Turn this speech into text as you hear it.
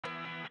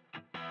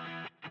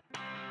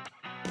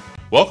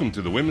Welcome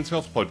to the Women's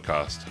Health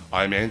Podcast.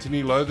 I'm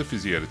Antony Lowe, the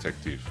physio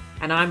detective.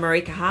 And I'm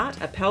Marika Hart,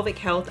 a pelvic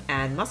health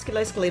and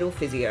musculoskeletal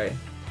physio.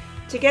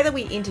 Together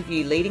we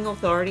interview leading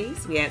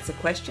authorities, we answer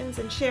questions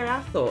and share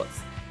our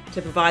thoughts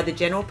to provide the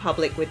general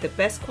public with the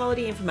best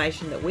quality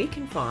information that we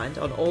can find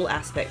on all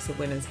aspects of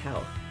women's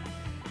health.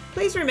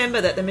 Please remember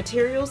that the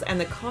materials and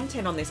the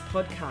content on this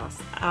podcast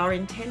are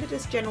intended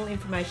as general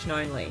information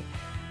only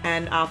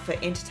and are for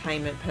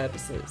entertainment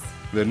purposes.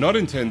 They're not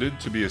intended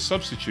to be a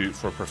substitute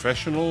for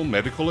professional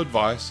medical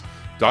advice,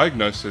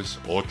 diagnosis,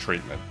 or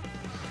treatment.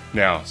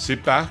 Now,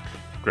 sit back,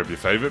 grab your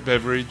favourite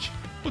beverage,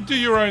 or do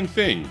your own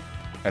thing,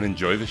 and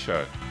enjoy the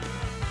show.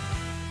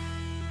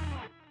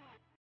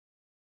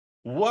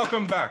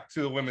 Welcome back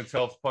to the Women's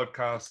Health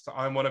Podcast.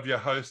 I'm one of your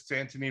hosts,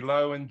 Antony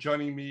Lowe, and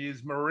joining me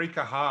is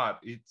Marika Hart.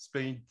 It's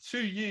been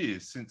 2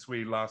 years since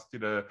we last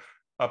did a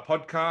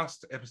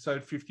podcast,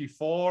 episode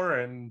 54,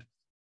 and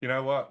you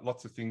know what?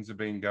 Lots of things have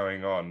been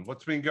going on.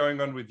 What's been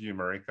going on with you,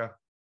 Marika?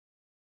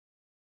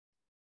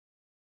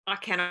 I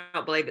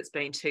cannot believe it's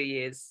been 2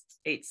 years.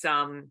 It's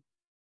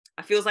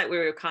it feels like we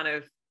were kind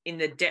of in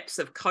the depths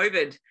of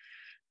COVID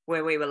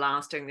when we were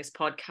last doing this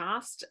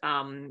podcast.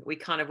 We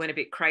kind of went a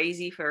bit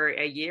crazy for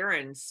a year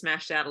and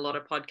smashed out a lot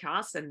of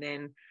podcasts. And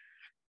then,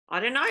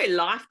 I don't know,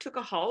 life took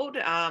a hold.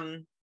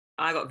 I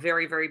got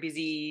very, very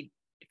busy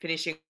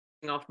finishing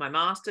off my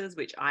master's,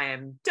 which I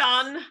am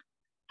done.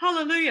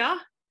 Hallelujah.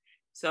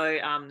 So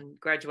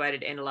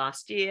graduated end of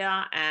last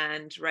year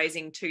and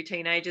raising 2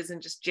 teenagers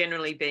and just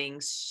generally being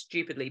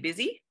stupidly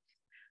busy.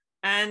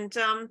 And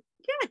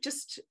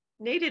just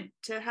needed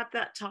to have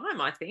that time,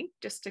 I think,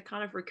 just to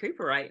kind of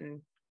recuperate and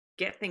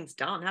get things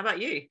done. How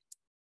about you?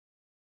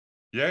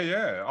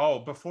 Yeah. Oh,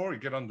 before we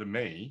get on to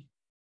me,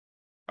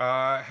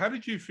 how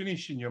did you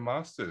finish in your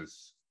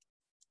master's?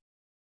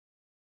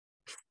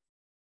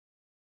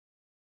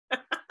 Are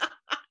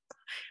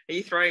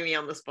you throwing me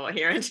on the spot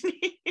here,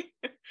 Antony?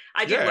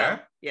 I did well,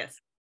 yes.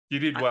 You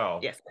did well?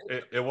 Yes.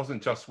 It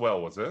wasn't just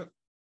well, was it?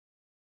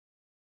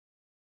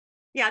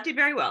 Yeah, I did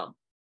very well.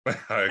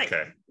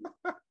 Okay.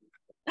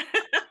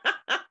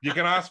 You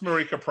can ask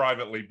Marika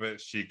privately, but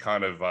she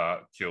kind of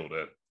killed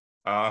it.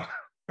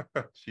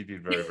 She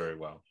did very, very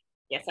well.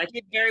 Yes, I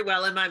did very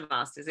well in my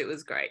master's. It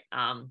was great.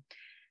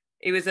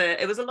 It was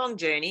a long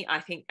journey. I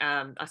think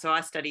so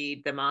I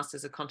studied the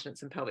Masters of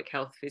Continence and Pelvic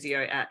Health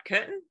Physio at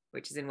Curtin,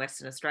 which is in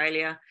Western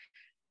Australia.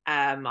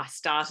 I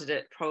started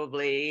it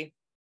probably,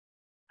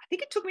 I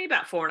think it took me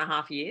about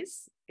 4.5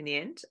 years in the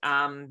end,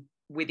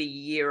 with a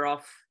year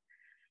off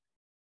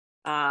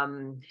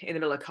in the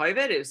middle of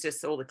COVID. It was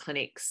just all the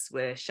clinics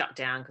were shut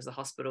down because the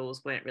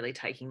hospitals weren't really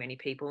taking many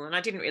people, and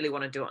I didn't really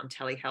want to do it on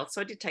telehealth, so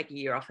I did take a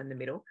year off in the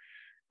middle.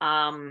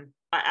 I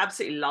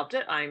absolutely loved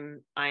it.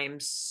 I'm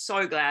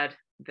so glad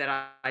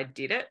that I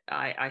did it.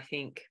 I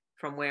think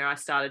from where I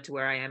started to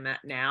where I am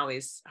at now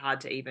is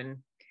hard to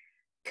even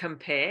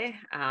compare.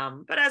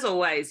 But as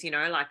always, you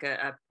know, like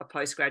a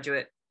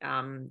postgraduate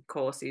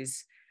course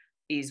is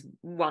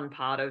one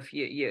part of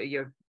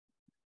your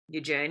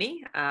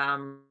journey.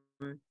 But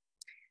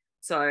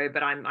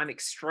I'm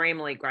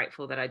extremely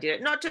grateful that I did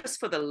it, not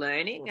just for the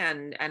learning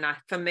and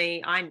for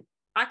me, I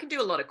can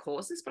do a lot of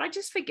courses, but I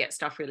just forget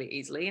stuff really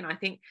easily. And I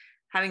think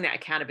having that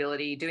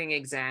accountability, doing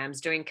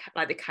exams, doing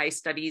like the case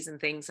studies and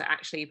things,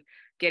 actually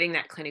getting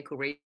that clinical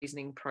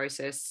reasoning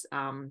process,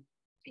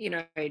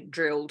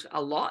 drilled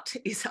a lot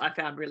is I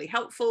found really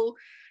helpful.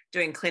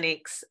 Doing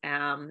clinics,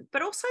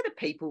 but also the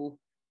people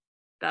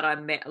that I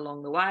met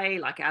along the way,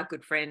 like our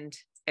good friend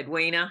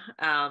Edwina,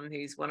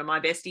 who's one of my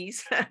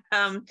besties,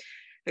 and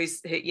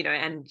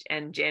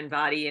Jen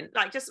Vardy, and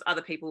like just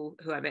other people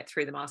who I met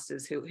through the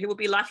masters who will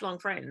be lifelong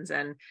friends,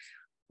 and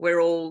we're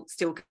all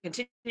still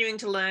continuing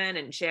to learn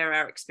and share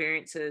our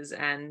experiences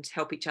and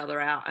help each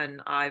other out.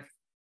 And I've,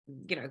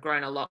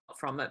 grown a lot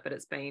from it, but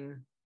it's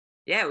been,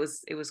 it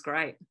was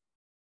great.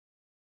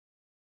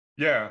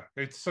 Yeah,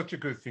 it's such a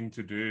good thing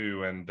to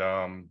do. And,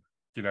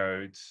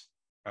 it's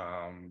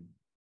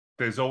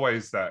there's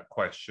always that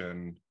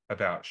question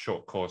about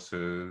short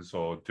courses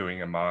or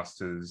doing a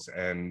master's,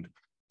 and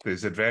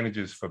there's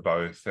advantages for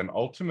both. And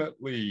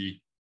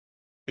ultimately,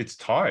 it's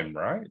time,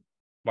 right?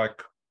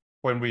 Like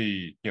when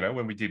we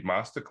did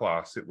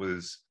masterclass, it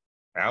was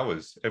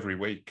hours every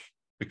week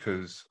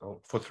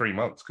for 3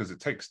 months, because it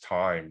takes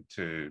time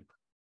to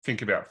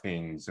think about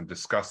things and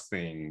discuss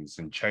things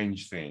and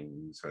change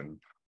things. And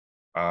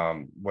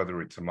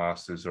whether it's a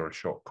master's or a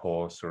short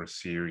course or a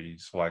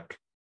series, like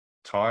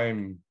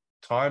time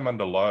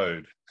under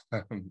load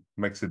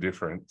makes a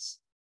difference.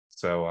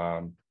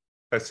 So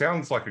that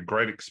sounds like a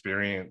great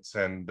experience,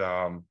 and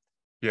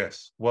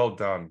yes, well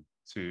done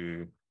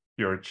to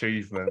your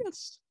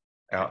achievements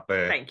out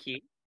there. Thank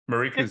you.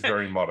 Marika's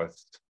very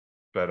modest,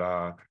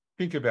 but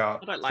think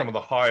about some of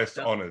the highest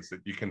honors that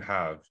you can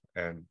have,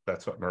 and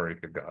that's what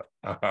Marika got.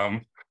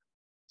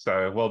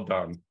 So well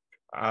done.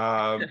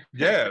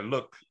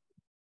 Look,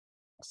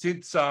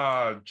 since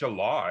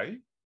July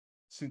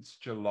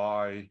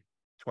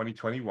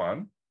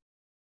 2021,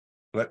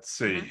 let's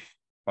see,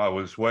 I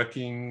was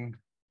working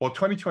well,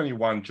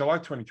 2021, July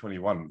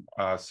 2021,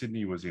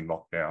 Sydney was in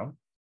lockdown,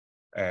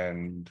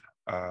 and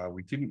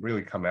we didn't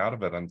really come out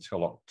of it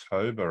until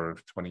October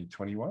of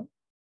 2021.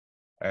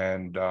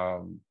 And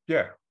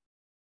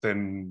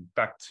then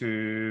back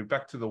to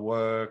the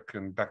work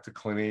and back to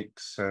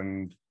clinics,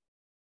 and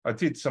I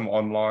did some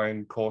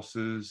online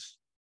courses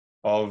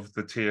of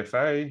the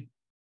TFA,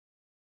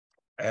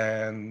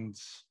 and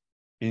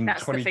in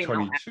That's 2022, the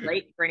female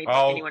athlete for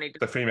anyone who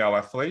the female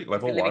athlete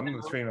level one,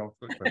 the female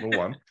athlete level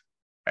one,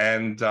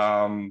 and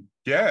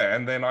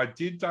and then I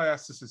did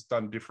diastasis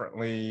done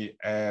differently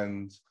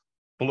and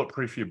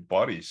bulletproof your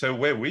body. So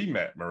where we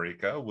met,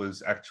 Marika,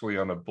 was actually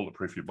on a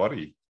bulletproof your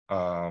body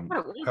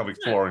pelvic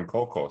floor and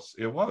core course.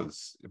 It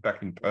was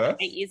back in Perth.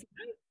 8 years ago.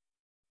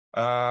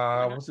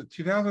 Was it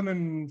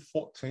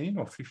 2014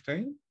 or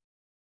 15?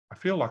 I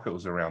feel like it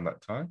was around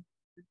that time.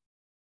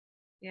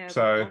 Yeah,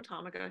 so a long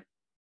time ago.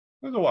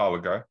 It was a while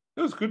ago.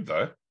 It was good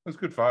though. It was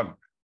good fun.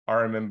 I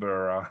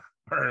remember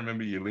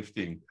you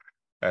lifting,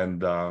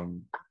 and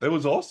it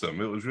was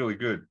awesome. It was really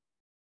good.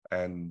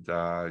 And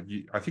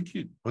I think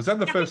was that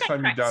the first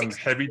time you'd done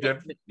heavy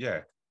deadlift?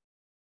 Yeah.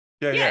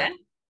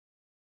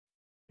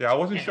 I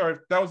wasn't sure if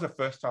that was the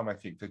first time I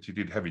think that you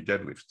did heavy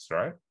deadlifts,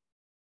 right?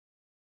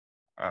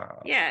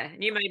 Yeah,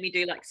 and you made me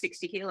do like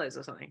 60 kilos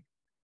or something.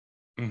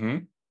 Mm-hmm.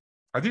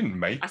 I didn't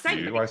make you.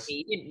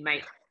 You didn't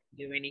make me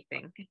do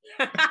anything.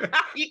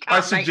 You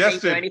can't make me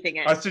do anything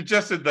else. I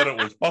suggested that it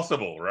was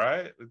possible,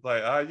 right? It's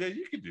like, yeah,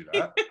 you could do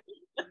that.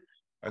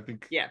 I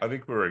think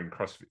we were in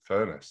CrossFit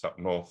Furnace up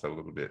north a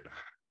little bit,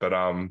 but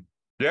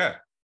yeah.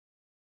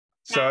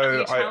 So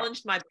you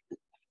challenged my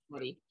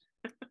body.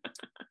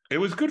 It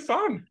was good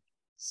fun.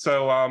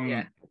 So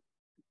I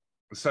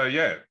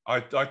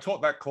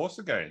taught that course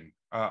again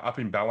up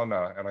in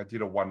Ballina, and I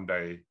did a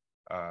 1-day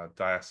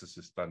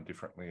diastasis done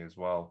differently as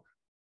well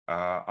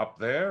up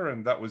there,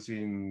 and that was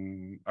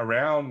in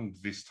around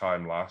this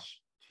time last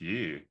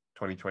year,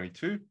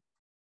 2022,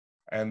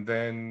 and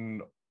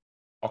then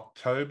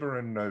October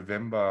and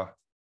November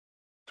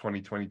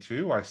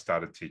 2022 I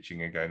started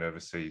teaching again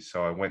overseas.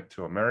 So I went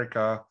to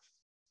America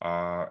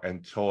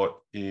and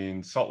taught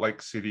in Salt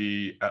Lake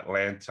City,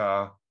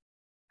 Atlanta,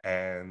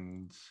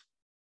 and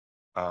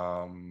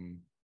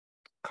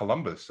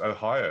Columbus,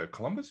 Ohio.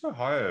 Columbus,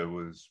 Ohio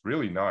was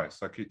really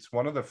nice. Like, it's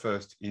one of the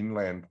first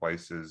inland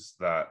places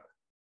that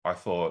I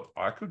thought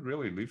I could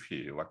really live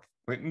here. Like,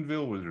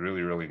 Clintonville was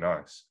really, really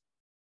nice.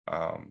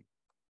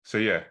 So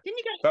yeah. Didn't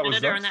you go to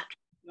Canada on that trip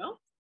as well?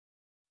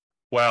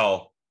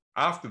 Well,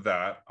 after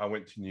that, I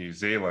went to New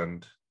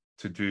Zealand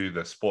to do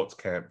the sports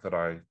camp that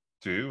I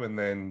do. And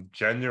then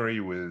January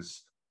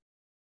was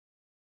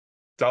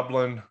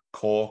Dublin,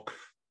 Cork,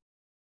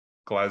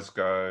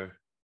 Glasgow,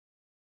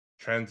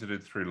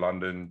 transited through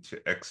London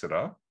to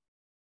Exeter,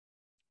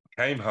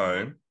 came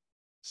home,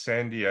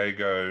 San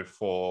Diego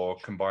for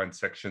combined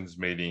sections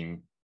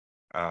meeting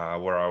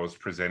where I was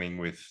presenting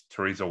with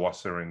Teresa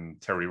Wasser and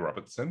Terry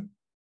Robertson.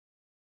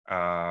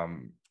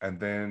 And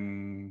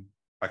then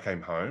I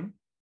came home,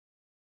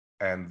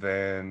 and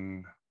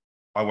then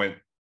I went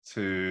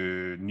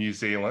to New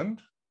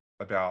Zealand.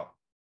 About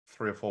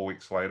 3 or 4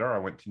 weeks later, I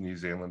went to New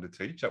Zealand to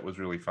teach. That was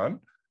really fun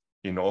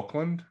in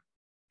Auckland.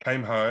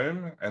 Came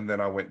home, and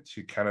then I went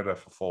to Canada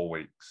for 4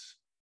 weeks.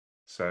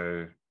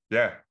 So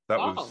yeah, that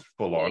was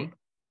full on.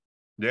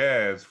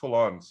 Yeah, it's full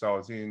on. So I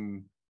was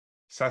in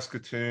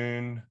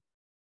Saskatoon,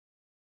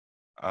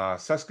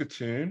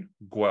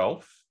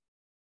 Guelph,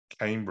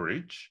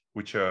 Cambridge,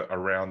 which are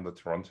around the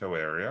Toronto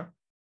area.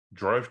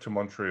 Drove to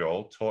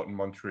Montreal, taught in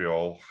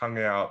Montreal, hung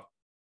out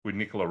with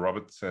Nicola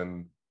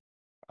Robertson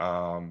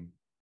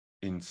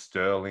in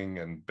Stirling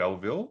and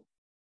Belleville.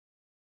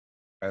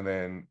 And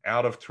then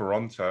out of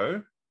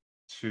Toronto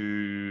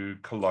to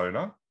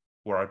Kelowna,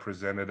 where I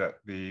presented at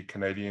the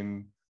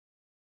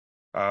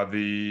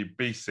the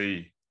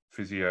BC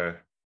Physio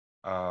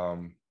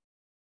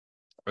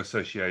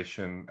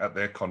Association at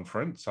their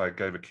conference. I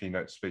gave a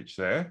keynote speech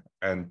there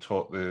and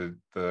taught the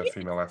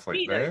female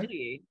athlete there. Do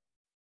you?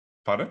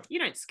 Pardon? You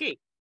don't ski.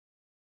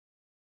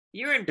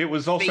 You're in. It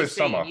was also BC,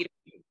 summer.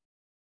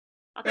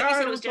 I thought you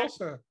said it was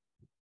January.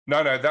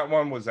 No, that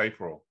one was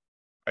April,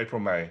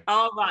 May.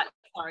 Oh, right.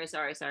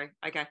 Sorry.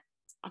 Okay.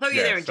 I thought you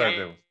were there in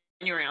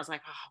January. I was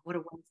like, oh, what a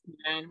waste,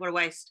 man. What a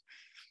waste.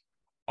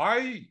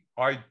 I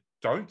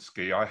don't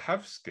ski. I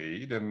have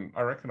skied, and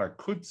I reckon I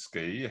could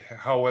ski.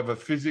 However,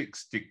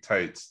 physics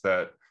dictates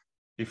that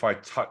if I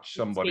touch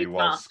somebody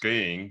while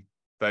skiing,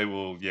 they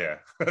will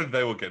get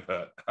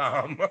hurt.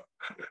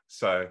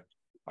 So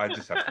I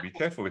just have to be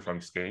careful if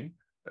I'm skiing.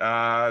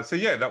 So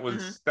yeah, that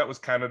was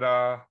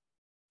Canada.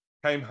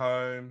 Came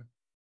home.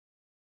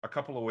 A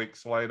couple of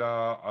weeks later,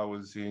 I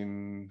was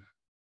in.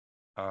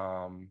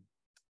 A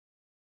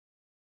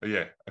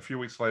few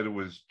weeks later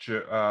was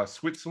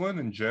Switzerland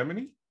and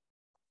Germany,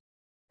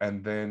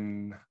 and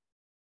then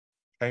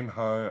came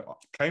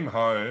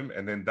home,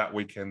 and then that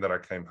weekend that I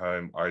came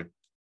home, I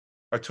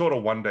taught a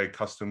 1-day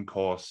custom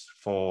course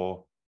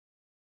for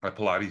a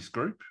Pilates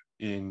group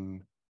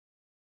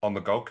on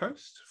the Gold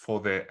Coast for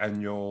their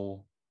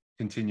annual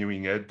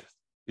continuing ed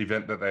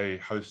event that they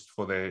host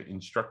for their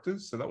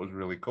instructors. So that was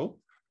really cool.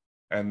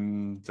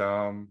 And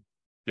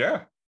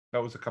yeah,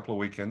 that was a couple of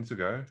weekends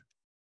ago.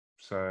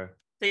 So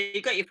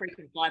you got your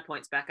frequent flyer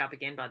points back up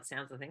again by the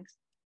sounds of things.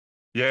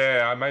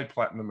 yeah, I made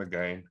platinum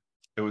again.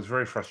 It was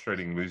very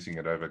frustrating losing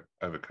it over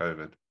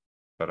COVID,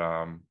 but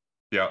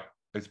yeah,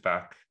 it's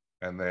back.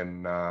 And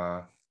then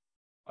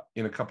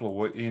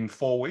in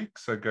 4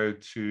 weeks, I go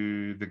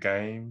to the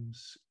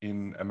games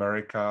in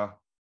America,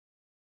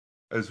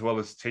 as well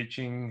as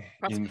teaching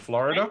in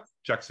Florida, Games?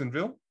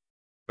 Jacksonville,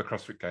 the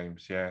CrossFit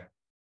Games, yeah,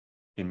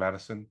 in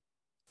Madison.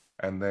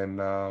 And then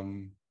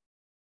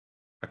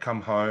I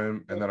come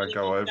home and then I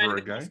go over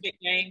again.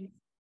 Games,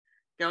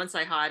 go and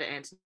say hi to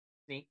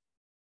Antony.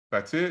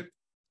 That's it.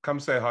 Come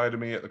say hi to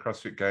me at the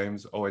CrossFit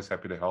Games. Always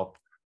happy to help.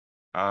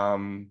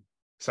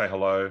 Say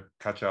hello,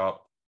 catch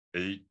up,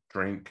 eat,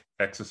 drink,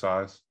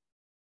 exercise.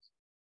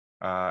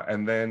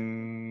 And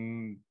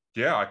then,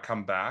 yeah, I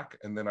come back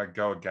and then I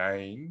go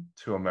again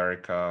to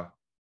America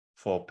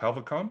for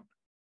Pelvicon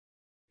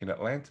in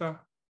Atlanta.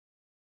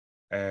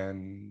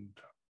 And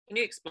can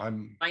you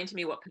explain to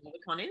me what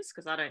pelvicon is?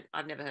 Because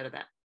I've never heard of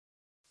that.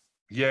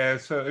 Yeah,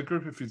 so a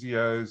group of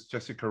physios,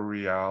 Jessica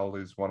Real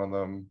is one of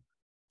them.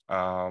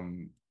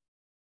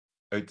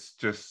 It's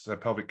just a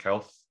pelvic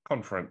health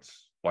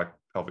conference, like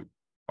Pelvic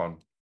Con.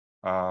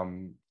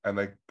 And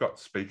they got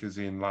speakers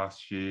in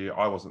last year.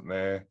 I wasn't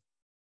there.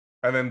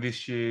 And then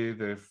this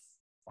year,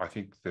 I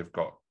think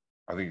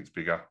it's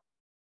bigger.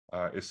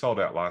 It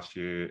sold out last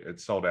year.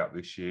 It's sold out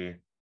this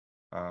year.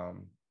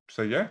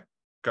 So yeah,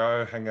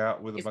 go hang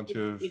out with a bunch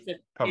of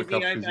pelvic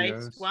health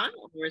physios. One,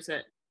 or is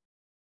it?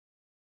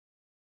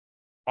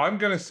 I'm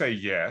going to say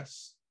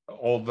yes,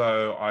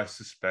 although I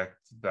suspect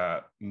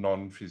that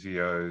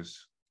non-physios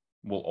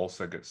will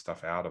also get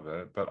stuff out of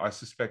it. But I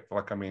suspect,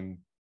 Taryn,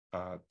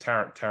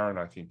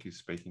 I think, is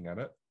speaking at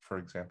it, for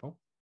example.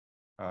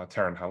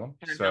 Taryn Hallam.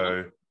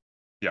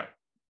 Yeah.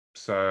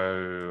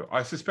 So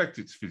I suspect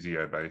it's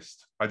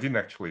physio-based. I didn't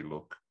actually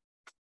look.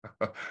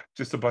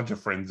 Just a bunch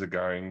of friends are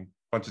going,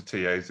 a bunch of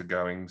TAs are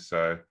going.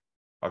 So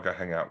I'll go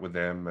hang out with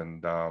them,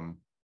 and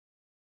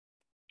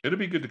it'll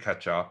be good to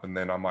catch up. And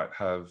then I might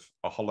have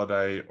a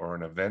holiday or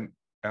an event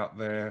out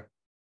there,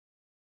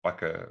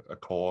 like a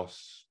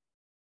course,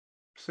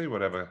 see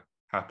whatever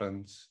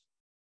happens.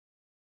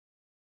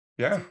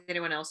 Yeah. Is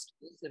anyone else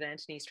of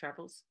Antony's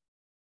travels?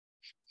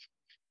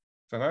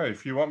 I don't know.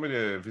 If you want me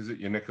to visit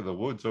your neck of the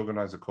woods,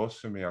 organize a course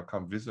for me, I'll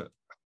come visit.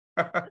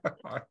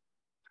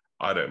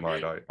 I don't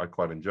mind. I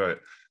quite enjoy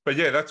it. But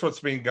yeah, that's what's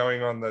been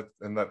going on,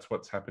 and that's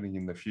what's happening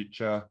in the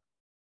future.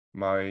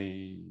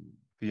 The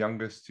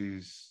youngest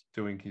is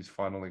doing his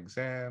final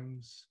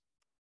exams.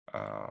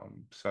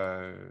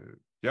 So,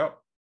 yep,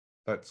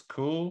 that's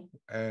cool.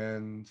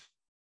 And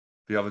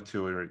the other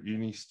two are at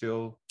uni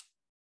still.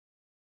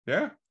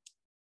 Yeah,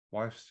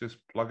 life's just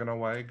plugging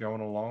away,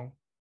 going along.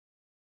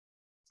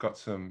 Got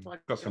some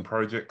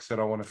projects that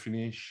I want to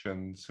finish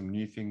and some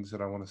new things that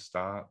I want to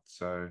start.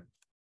 So,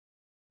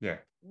 yeah,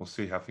 we'll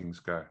see how things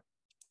go.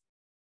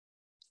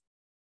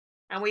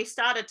 And we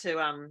started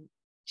to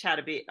chat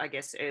a bit, I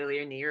guess,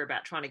 earlier in the year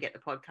about trying to get the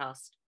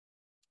podcast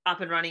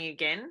up and running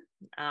again.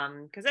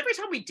 Because every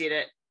time we did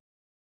it,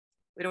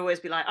 we'd always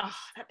be like, oh,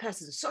 that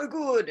person's so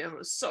good and it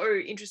was so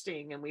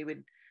interesting. And we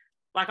would,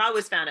 I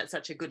always found it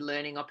such a good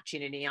learning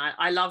opportunity.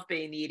 I love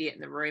being the idiot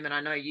in the room, and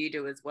I know you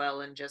do as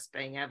well, and just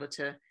being able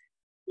to,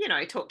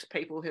 talk to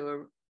people who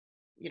are,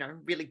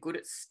 really good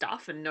at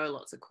stuff and know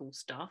lots of cool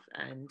stuff.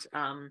 And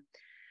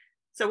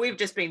so we've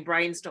just been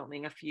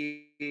brainstorming a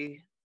few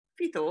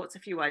thoughts, a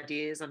few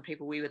ideas on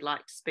people we would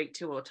like to speak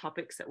to or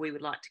topics that we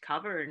would like to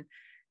cover.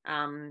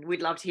 And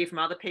we'd love to hear from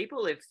other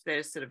people if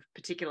there's sort of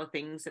particular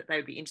things that they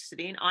would be interested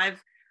in. I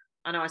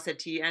know I said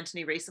to you,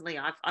 Antony, recently,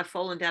 I've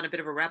fallen down a bit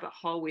of a rabbit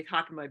hole with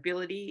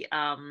hypermobility.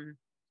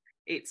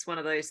 It's one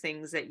of those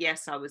things that,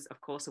 yes, I was,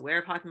 of course, aware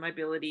of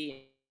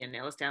hypermobility and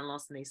Ehlers-Danlos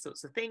loss and these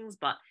sorts of things,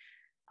 but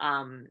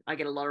I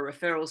get a lot of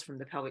referrals from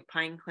the pelvic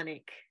pain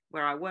clinic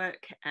where I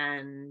work,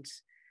 and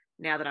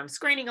now that I'm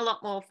screening a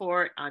lot more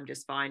for it, I'm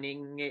just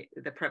finding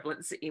the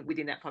prevalence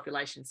within that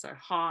population so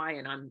high,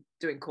 and I'm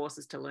doing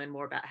courses to learn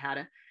more about how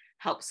to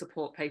help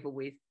support people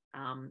with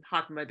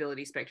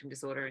hypermobility spectrum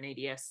disorder and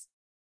EDS.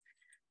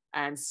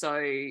 And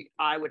so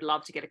I would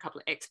love to get a couple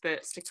of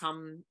experts to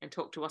come and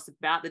talk to us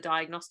about the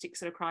diagnostic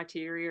sort of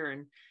criteria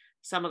and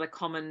some of the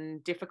common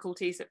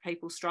difficulties that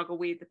people struggle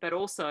with, but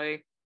also,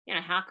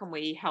 how can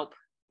we help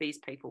these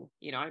people,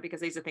 because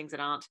these are things that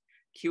aren't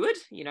cured.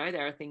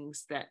 There are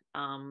things that,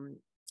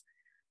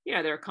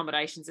 there are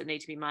accommodations that need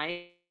to be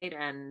made,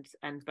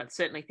 but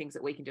certainly things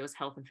that we can do as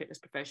health and fitness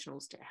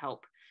professionals to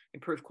help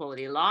improve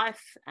quality of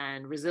life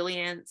and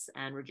resilience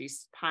and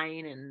reduce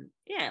pain and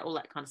all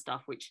that kind of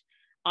stuff, which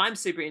I'm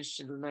super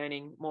interested in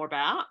learning more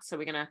about. So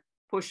we're going to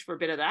push for a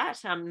bit of that.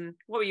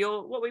 What are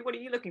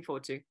you looking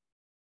forward to?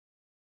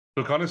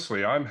 Look,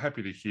 honestly, I'm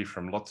happy to hear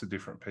from lots of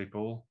different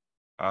people.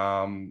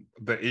 The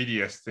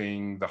EDS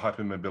thing, the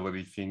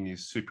hypermobility thing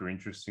is super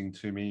interesting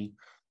to me.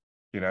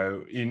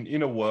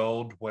 in a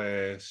world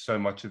where so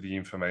much of the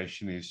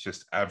information is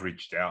just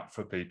averaged out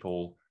for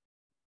people,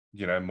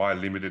 my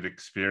limited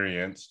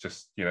experience,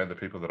 just, the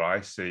people that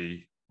I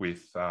see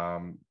with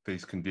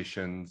these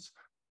conditions,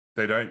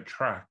 they don't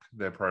track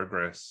their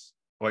progress.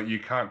 Like, you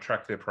can't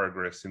track their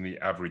progress in the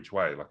average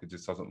way. Like, it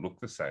just doesn't look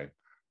the same.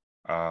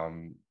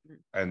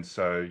 And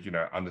so,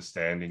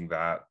 understanding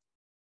that,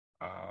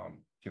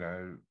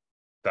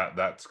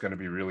 that's going to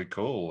be really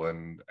cool,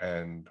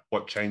 and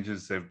what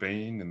changes there've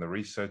been in the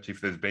research,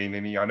 if there's been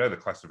any. I know the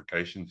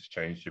classification's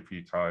changed a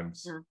few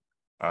times.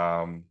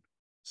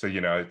 So,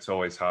 it's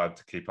always hard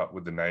to keep up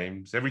with the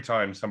names. Every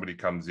time somebody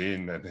comes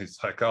in and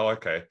it's like, oh,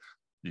 okay,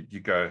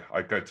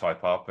 I go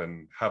type up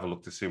and have a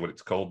look to see what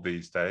it's called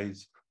these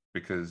days,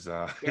 because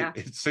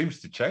it seems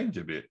to change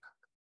a bit.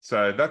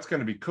 So that's going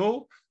to be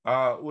cool.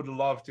 Would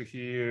love to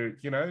hear,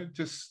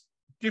 just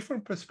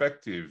different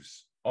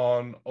perspectives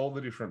on all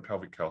the different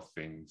pelvic health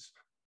things.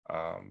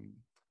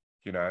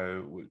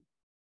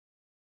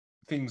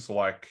 Things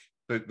like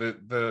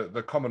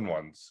the common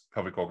ones: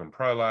 pelvic organ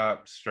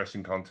prolapse, stress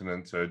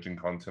incontinence, urge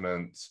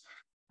incontinence,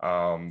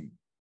 pelvic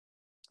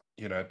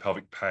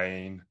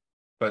pain,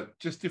 but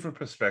just different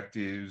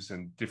perspectives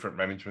and different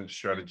management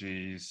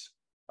strategies,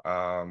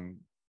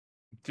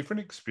 different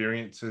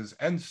experiences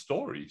and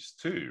stories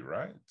too,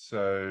 right?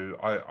 So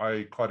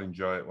I quite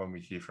enjoy it when we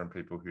hear from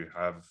people who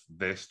have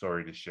their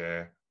story to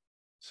share.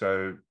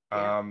 So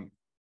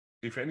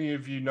if any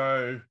of you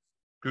know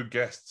good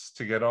guests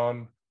to get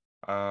on,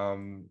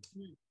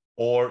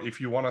 or if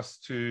you want us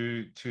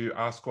to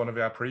ask one of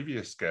our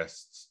previous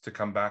guests to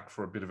come back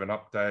for a bit of an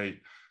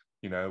update,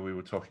 we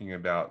were talking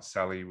about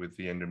Sally with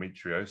the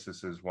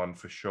endometriosis as one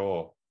for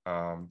sure.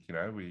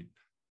 We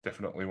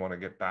definitely want to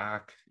get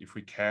back if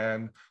we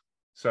can.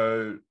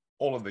 So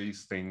all of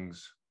these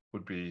things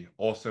would be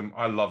awesome.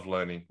 I love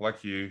learning,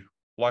 like you,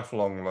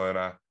 lifelong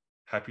learner,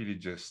 happy to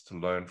just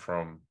learn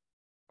from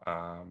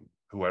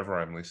whoever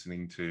I'm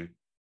listening to.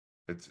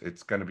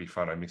 It's going to be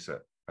fun. I miss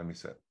it. And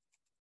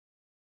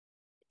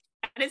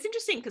it's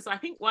interesting because I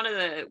think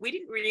we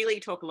didn't really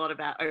talk a lot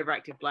about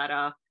overactive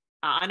bladder.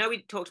 I know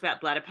we talked about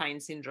bladder pain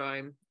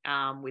syndrome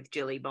with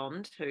Jilly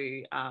Bond,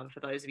 who, for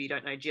those of you who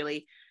don't know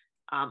Jilly,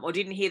 or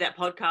didn't hear that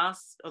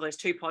podcast or those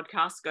two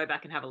podcasts, go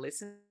back and have a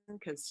listen,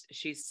 because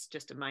she's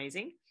just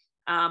amazing.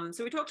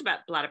 So we talked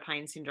about bladder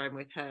pain syndrome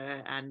with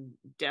her, and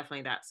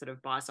definitely that sort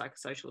of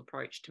biopsychosocial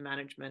approach to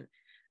management.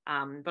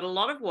 But a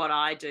lot of what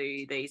I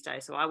do these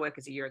days, so I work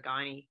as a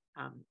urogyne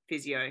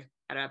physio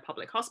at a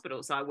public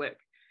hospital. So I work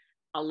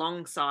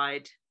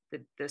alongside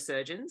the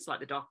surgeons,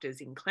 like the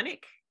doctors in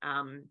clinic,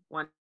 1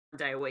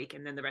 day a week,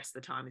 and then the rest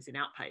of the time is in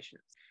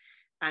outpatients.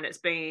 And it's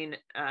been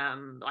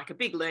like a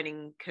big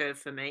learning curve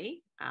for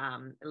me,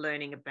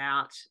 learning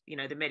about,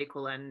 the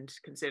medical and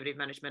conservative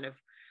management of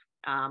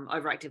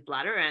overactive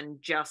bladder,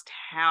 and just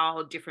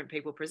how different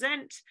people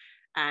present.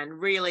 And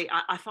really,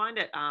 I find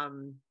it,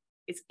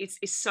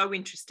 it's so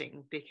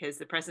interesting because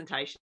the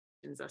presentations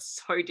are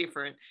so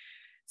different.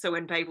 So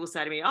when people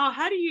say to me, oh,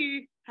 how do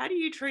you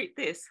treat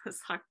this?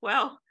 It's like,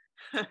 well,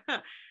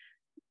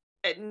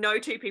 no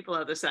two people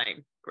are the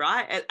same,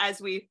 right? As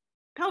with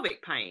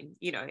pelvic pain,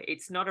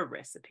 it's not a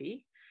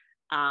recipe.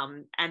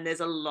 And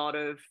there's a lot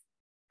of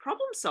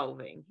problem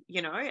solving,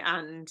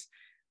 and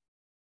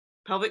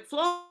pelvic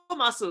floor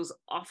muscles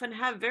often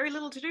have very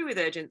little to do with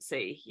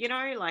urgency,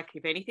 like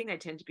if anything, they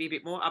tend to be a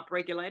bit more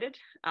upregulated.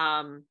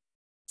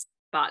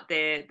 But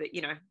they're,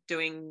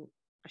 doing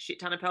a shit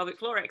ton of pelvic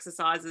floor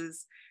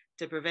exercises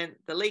to prevent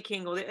the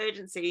leaking or the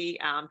urgency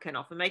can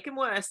often make them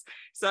worse.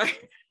 So,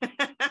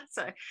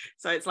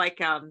 so it's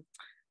like,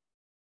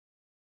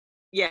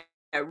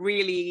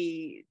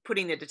 really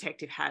putting the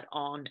detective hat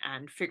on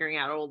and figuring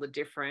out all the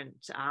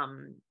different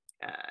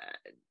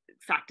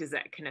factors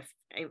that can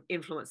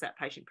influence that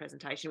patient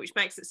presentation, which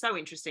makes it so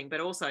interesting, but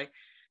also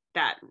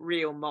that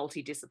real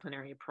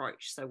multidisciplinary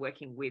approach. So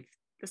working with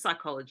the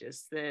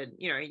psychologists, the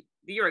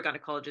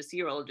urogynecologists, the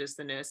urologists,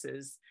 the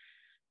nurses,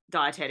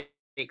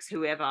 dietetics,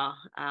 whoever,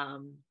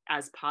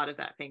 as part of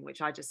that thing,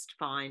 which I just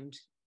find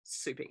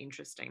super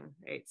interesting.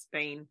 It's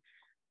been,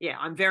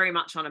 I'm very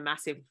much on a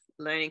massive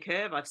learning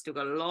curve. I've still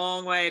got a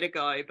long way to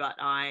go,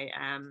 but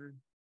I'm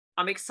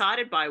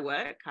excited by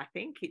work. I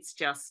think it's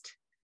just,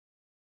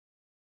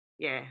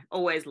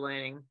 always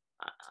learning.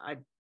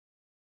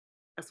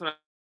 That's what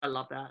I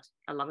love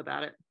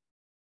about it.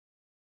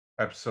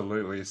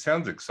 Absolutely. It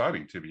sounds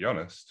exciting, to be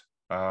honest.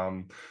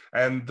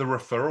 And the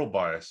referral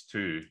bias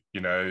too,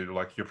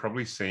 like you're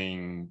probably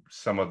seeing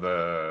some of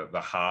the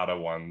harder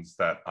ones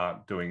that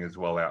aren't doing as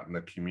well out in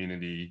the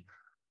community,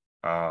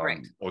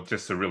 or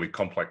just the really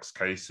complex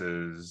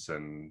cases,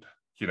 and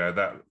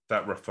that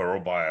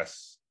referral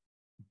bias.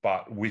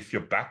 But with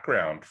your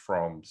background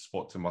from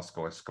sports and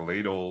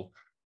musculoskeletal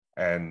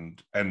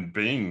and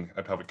being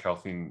a pelvic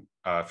health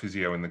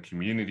physio in the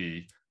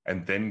community,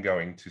 and then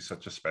going to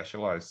such a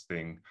specialized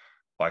thing,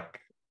 like,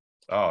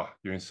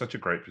 you're in such a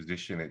great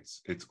position.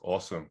 It's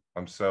awesome.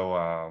 I'm so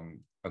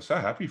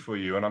happy for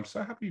you, and I'm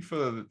so happy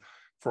for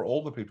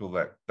all the people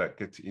that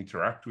get to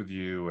interact with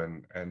you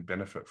and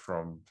benefit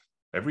from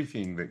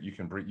everything that you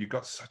can bring. You've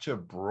got such a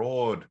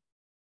broad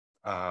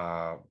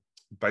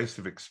base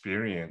of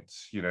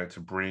experience, you know, to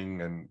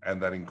bring,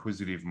 and that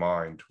inquisitive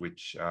mind,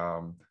 which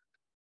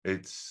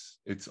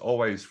it's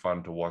always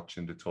fun to watch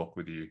and to talk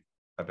with you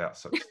about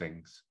such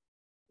things.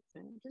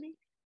 Antony,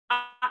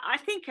 I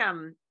think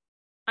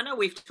I know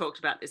we've talked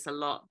about this a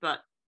lot, but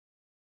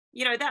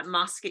you know, that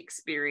Musk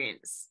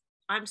experience,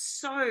 I'm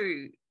so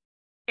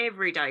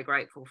every day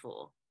grateful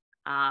for.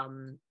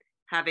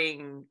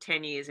 Having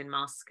 10 years in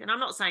Musk, and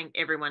I'm not saying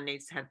everyone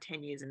needs to have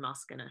 10 years in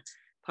Musk and a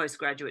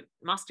postgraduate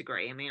Musk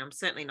degree. I mean, I'm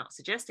certainly not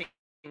suggesting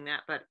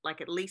that, but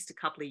like at least a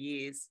couple of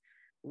years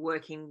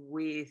working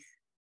with,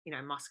 you know,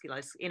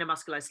 in a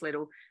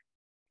musculoskeletal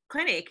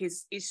clinic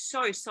is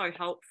so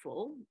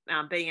helpful.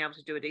 Being able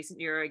to do a decent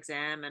neuro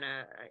exam and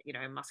a, you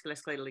know,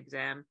 musculoskeletal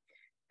exam,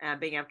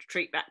 being able to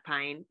treat back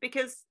pain,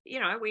 because, you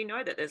know, we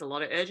know that there's a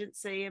lot of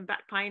urgency and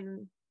back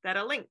pain that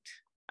are linked.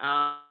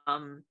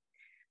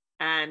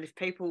 And if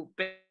people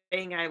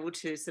being able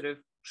to sort of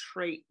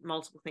treat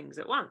multiple things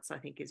at once, I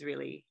think is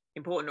really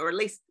important, or at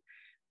least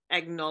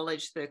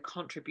acknowledge the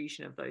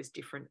contribution of those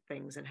different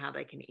things and how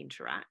they can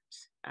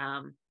interact.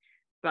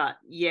 But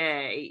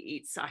yeah,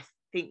 it's, I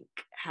think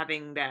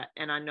having that,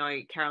 and I know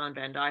Caroline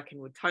Van Dyken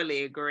would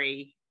totally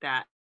agree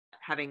that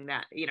having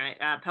that, you know,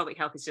 pelvic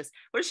health is just,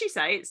 what does she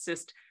say? It's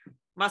just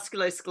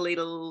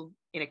musculoskeletal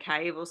in a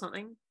cave or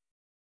something.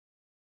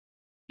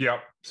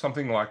 Yep,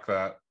 something like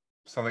that.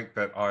 Something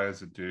that I,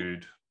 as a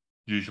dude,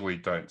 usually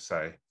don't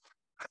say,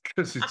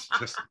 because it's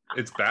just,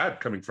 it's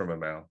bad coming from a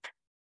male.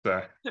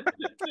 So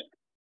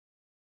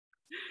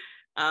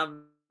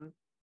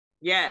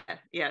yeah,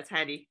 it's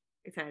handy.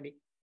 It's handy.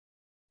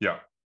 yeah.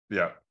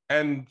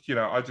 And you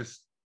know,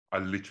 I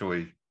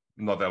literally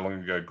not that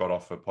long ago got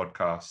off a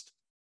podcast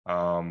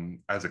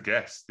as a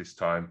guest this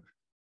time.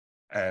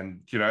 And,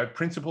 you know,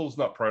 principles,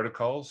 not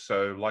protocols.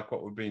 So like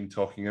what we've been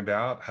talking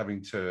about,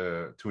 having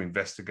to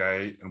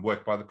investigate and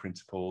work by the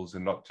principles,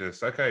 and not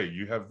just, okay,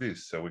 you have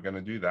this, so we're going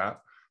to do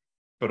that.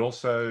 But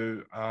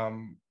also,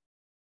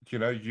 you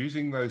know,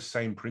 using those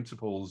same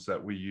principles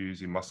that we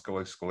use in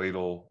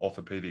musculoskeletal,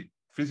 orthopedic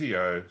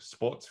physio,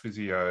 sports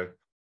physio,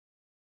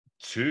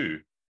 to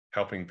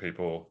helping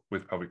people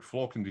with pelvic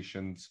floor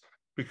conditions,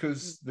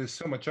 because there's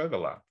so much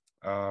overlap.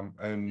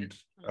 And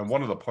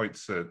one of the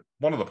points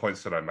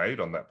that I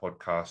made on that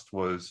podcast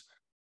was,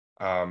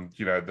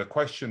 you know, the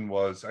question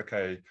was,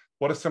 okay,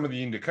 what are some of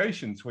the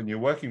indications when you're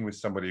working with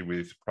somebody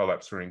with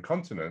prolapse or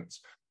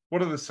incontinence?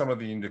 What are some of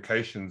the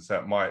indications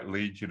that might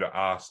lead you to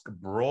ask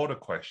broader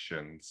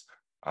questions,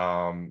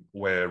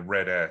 where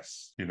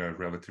RED-S, you know,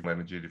 relative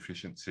energy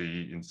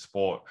deficiency in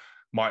sport,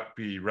 might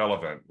be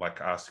relevant,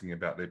 like asking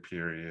about their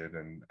period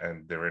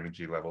and their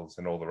energy levels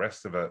and all the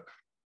rest of it.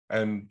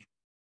 And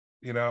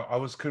you know, I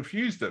was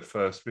confused at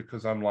first,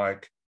 because I'm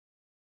like,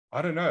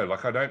 I don't know,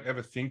 like I don't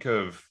ever think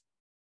of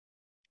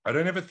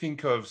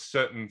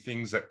certain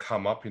things that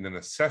come up in an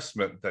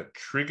assessment that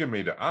trigger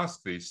me to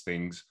ask these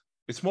things.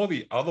 It's more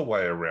the other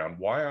way around.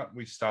 Why aren't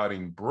we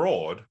starting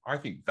broad? I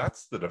think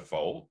that's the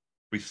default.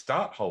 We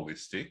start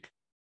holistic,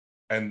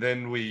 and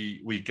then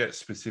we get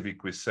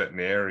specific with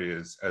certain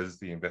areas as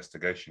the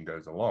investigation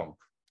goes along.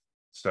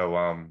 So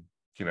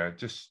you know,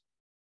 just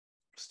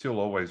still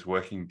always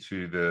working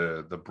to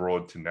the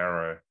broad to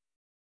narrow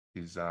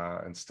is,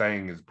 and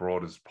staying as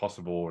broad as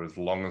possible, or as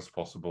long as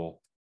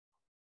possible,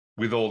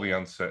 with all the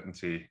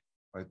uncertainty.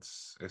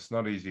 It's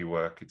not easy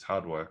work. It's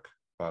hard work,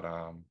 but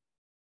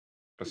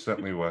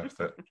certainly worth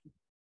it.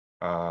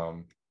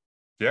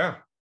 Yeah,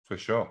 for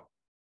sure.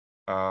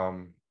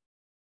 Yeah,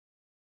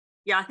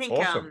 I think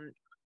awesome.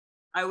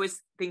 I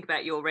always think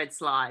about your red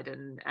slide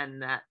and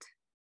that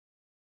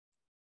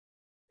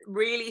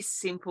really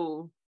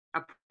simple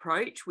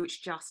approach,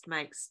 which just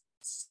makes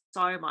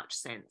so much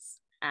sense,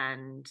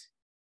 and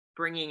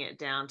bringing it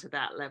down to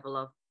that level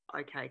of,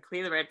 okay,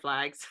 clear the red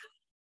flags.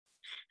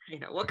 You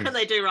know, what can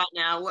they do right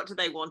now? What do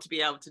they want to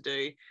be able to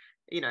do?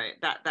 You know,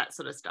 that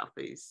sort of stuff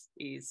is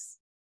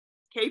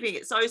keeping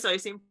it so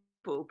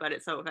simple, but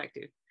it's so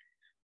effective.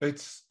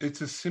 It's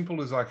as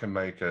simple as I can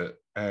make it.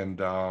 And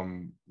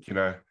you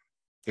know,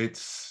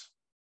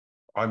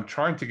 I'm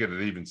trying to get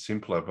it even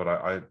simpler, but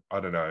I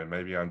don't know,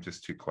 maybe I'm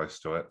just too close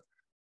to it.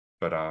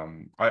 But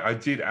I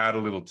did add a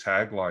little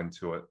tagline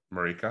to it,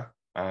 Marika.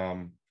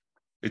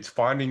 It's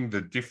finding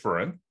the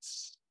different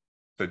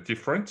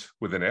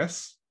with an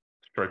S,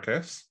 stroke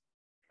S,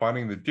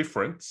 finding the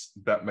difference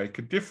that make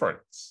a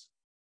difference.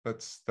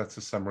 That's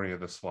a summary of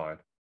the slide.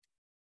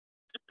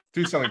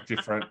 Do something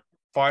different,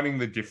 finding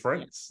the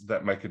difference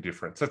that make a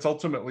difference. That's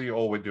ultimately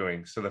all we're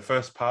doing. So the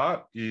first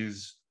part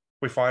is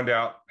we find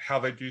out how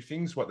they do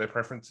things, what their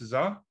preferences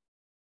are.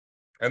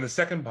 And the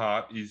second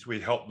part is we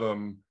help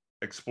them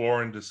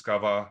explore and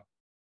discover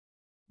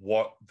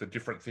what the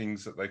different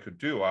things that they could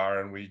do are,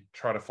 and we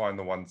try to find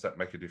the ones that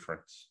make a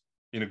difference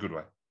in a good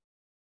way.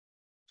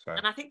 So,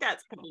 and I think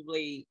that's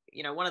probably,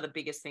 you know, one of the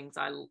biggest things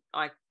I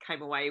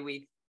came away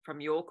with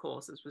from your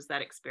courses was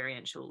that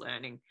experiential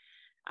learning.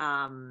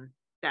 I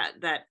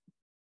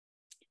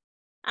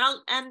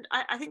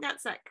think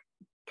that's that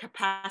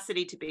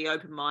capacity to be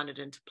open-minded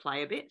and to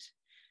play a bit,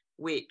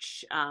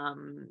 which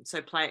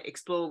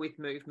explore with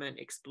movement,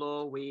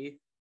 explore with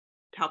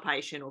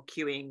palpation or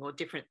cueing or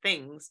different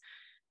things,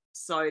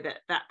 so that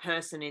that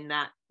person in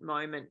that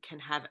moment can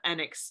have an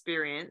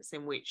experience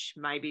in which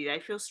maybe they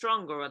feel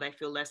stronger, or they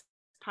feel less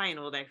pain,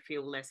 or they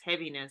feel less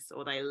heaviness,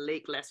 or they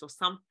leak less, or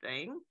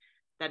something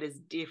that is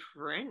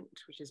different,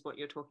 which is what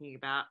you're talking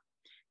about,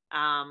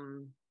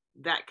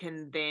 that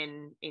can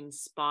then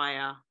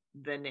inspire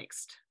the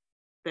next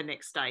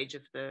stage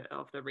of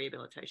the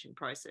rehabilitation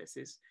process,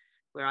 is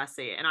where I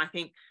see it. And I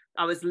think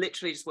I was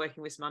literally just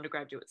working with some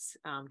undergraduates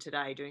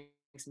today, doing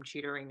some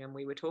tutoring, and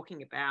we were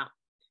talking about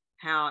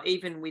how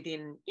even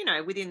within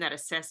that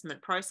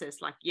assessment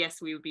process, like,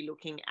 yes, we would be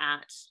looking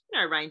at,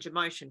 range of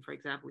motion, for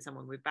example, with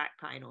someone with back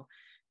pain, or,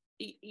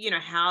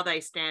 how they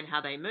stand,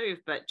 how they move,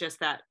 but just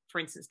that, for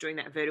instance, doing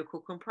that vertical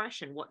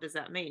compression, what does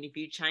that mean? If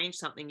you change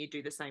something, you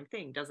do the same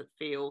thing. Does it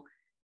feel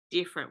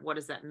different? What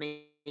does that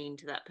mean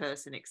to that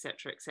person, et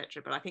cetera, et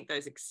cetera? But I think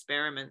those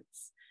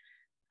experiments,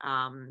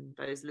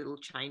 those little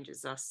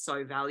changes are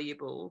so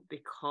valuable,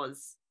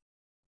 because,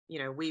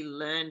 we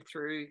learn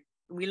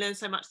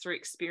so much through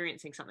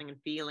experiencing something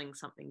and feeling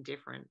something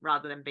different,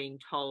 rather than being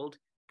told,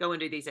 go and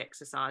do these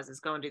exercises,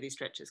 go and do these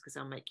stretches, because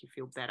they'll make you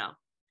feel better.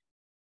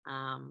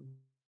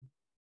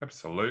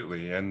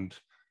 Absolutely. And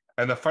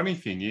the funny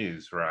thing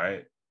is,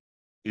 right,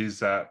 is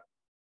that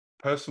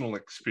personal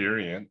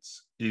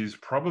experience is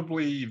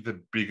probably the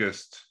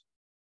biggest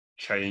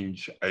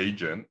change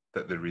agent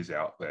that there is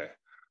out there.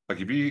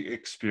 Like, if you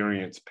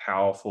experience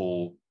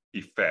powerful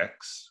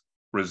effects,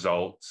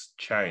 results,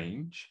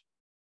 change,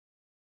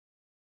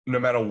 no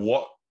matter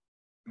what,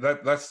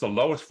 that's the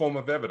lowest form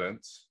of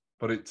evidence,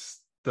 but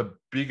it's the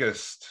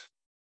biggest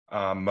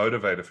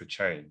motivator for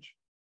change.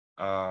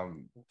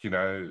 And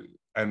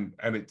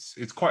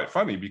it's quite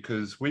funny,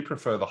 because we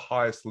prefer the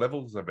highest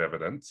levels of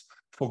evidence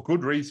for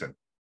good reason.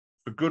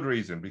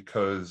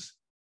 Because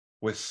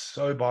we're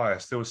so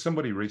biased. There was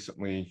somebody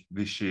recently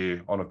this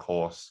year on a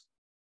course.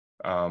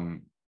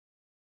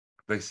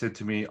 They said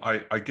to me,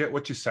 I get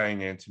what you're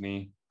saying,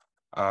 Antony.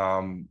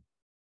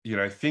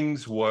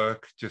 Things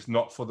work, just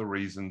not for the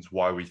reasons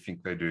why we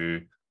think they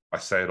do. I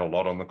say it a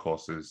lot on the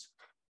courses.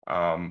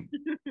 And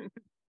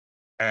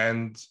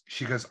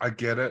she goes, I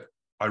get it.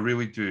 I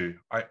really do.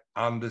 I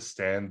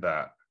understand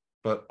that.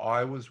 But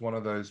I was one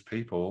of those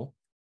people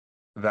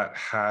that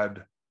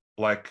had,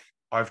 like,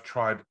 I've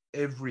tried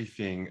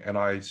everything, and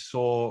I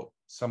saw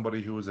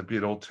somebody who was a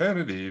bit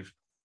alternative,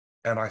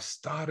 and I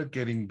started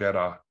getting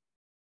better.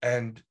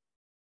 And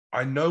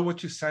I know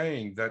what you're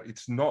saying, that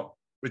it's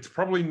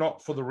probably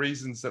not for the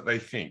reasons that they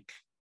think.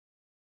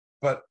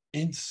 But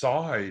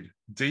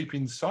deep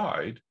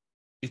inside,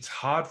 it's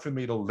hard for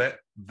me to let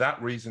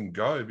that reason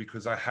go,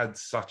 because I had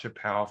such a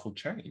powerful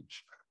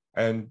change.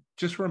 And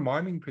just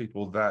reminding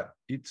people that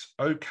it's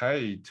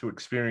okay to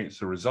experience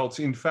the results.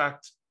 In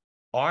fact,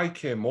 I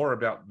care more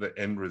about the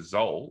end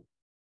result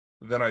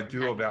than I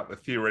do about the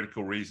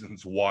theoretical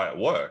reasons why it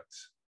worked,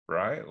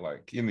 right?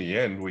 Like, in the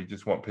end, we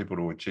just want people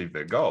to achieve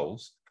their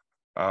goals.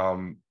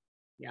 The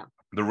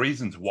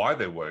reasons why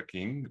they're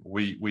working,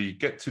 we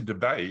get to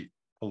debate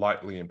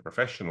politely and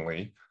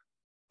professionally,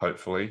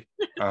 hopefully.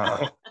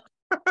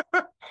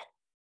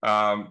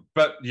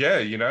 But yeah,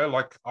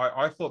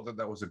 I thought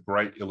that was a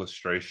great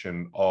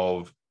illustration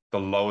of the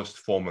lowest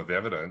form of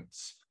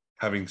evidence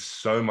having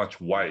so much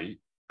weight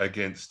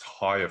against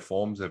higher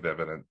forms of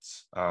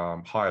evidence,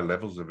 higher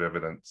levels of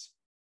evidence.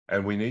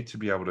 And we need to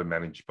be able to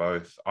manage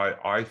both.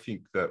 I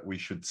think that we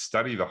should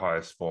study the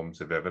highest forms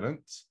of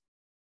evidence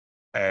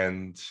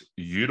and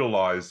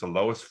utilize the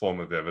lowest form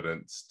of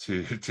evidence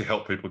to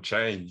help people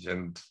change.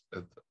 And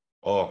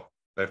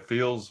that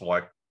feels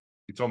like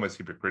it's almost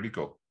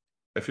hypocritical.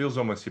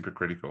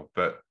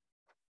 But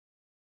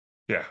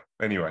yeah,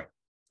 anyway,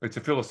 it's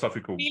a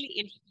philosophical really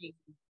interesting.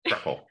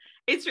 grapple.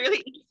 It's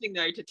really interesting,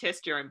 though, to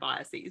test your own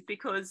biases,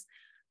 because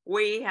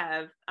we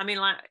have,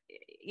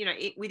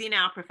 within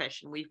our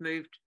profession, we've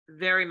moved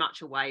very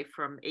much away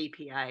from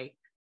EPA,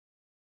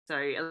 so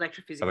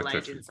electrophysical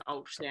agents,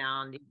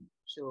 ultrasound,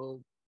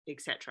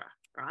 etc.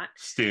 Right?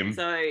 STEM.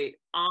 So a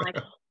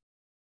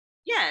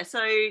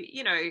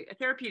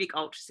therapeutic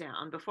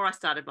ultrasound, before I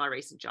started my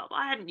recent job,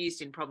 I hadn't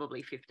used in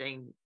probably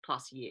 15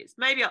 plus years.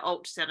 Maybe I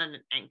ultrasounded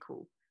an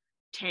ankle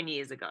 10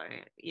 years ago,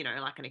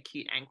 like an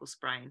acute ankle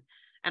sprain.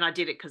 And I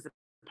did it because the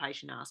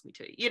patient asked me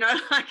to,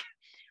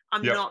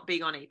 I'm not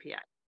big on EPA.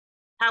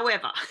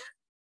 However,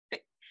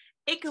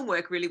 it can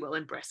work really well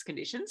in breast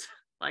conditions,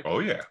 like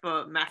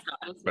for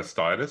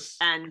mastitis.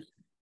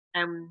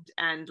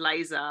 And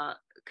laser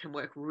can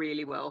work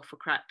really well for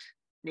cracked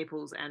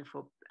nipples and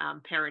for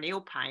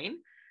perineal pain.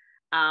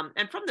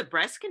 And from the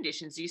breast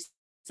conditions, you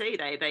see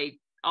they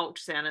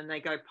ultrasound and they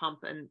go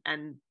pump,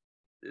 and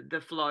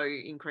the flow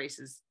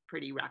increases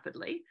pretty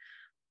rapidly.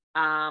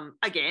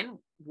 Again,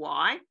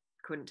 why?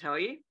 Couldn't tell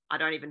you. I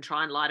don't even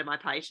try and lie to my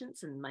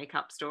patients and make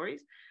up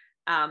stories.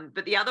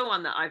 But the other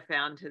one that I've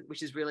found, which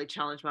has really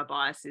challenged my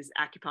bias, is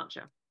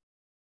acupuncture.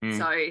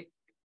 So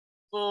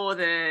for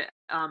the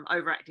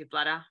overactive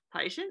bladder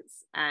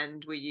patients,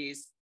 and we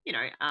use,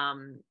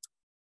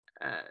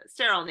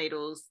 sterile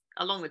needles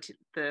along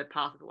the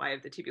pathway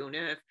of the tibial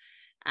nerve,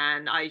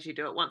 and I usually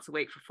do it once a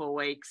week for 4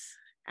 weeks.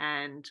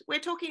 And we're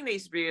talking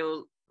these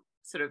real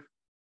sort of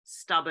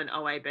stubborn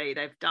OAB.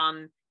 They've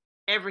done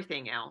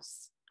everything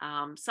else.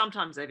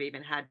 Sometimes they've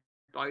even had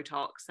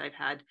Botox. They've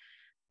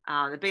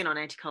been on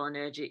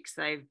anticholinergics.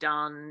 They've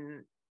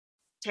done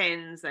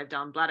TENS. They've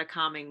done bladder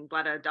calming,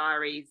 bladder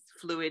diaries,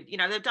 fluid.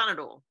 They've done it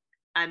all.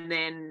 And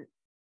then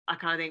I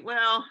kind of think,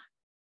 well, do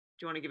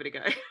you want to give it a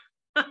go?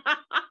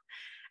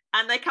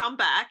 And they come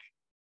back,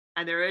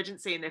 and their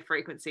urgency and their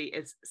frequency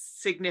is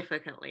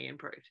significantly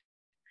improved.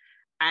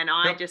 And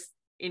I just,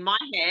 in my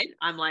head,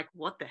 I'm like,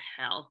 what the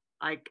hell?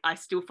 I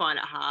still find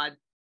it hard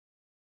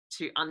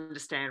to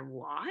understand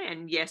why.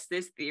 And yes,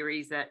 there's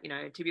theories that,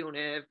 tibial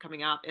nerve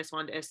coming up,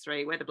 S1 to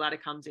S3, where the bladder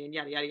comes in,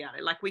 yada, yada,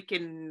 yada. Like, we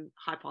can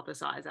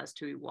hypothesize as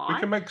to why. We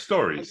can make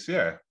stories,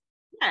 yeah.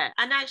 Yeah.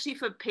 And actually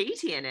for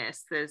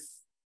PTNS,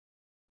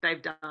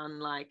 they've done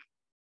like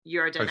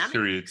urodynamic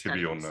posterior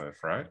tibial nerve,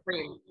 right?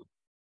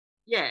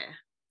 Yeah.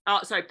 Oh,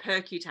 sorry,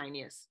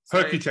 percutaneous.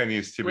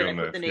 Percutaneous so tibial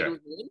nerve, the needles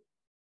in,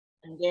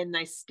 and then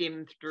they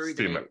stim through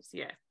the nerves.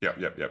 Yeah. Yeah.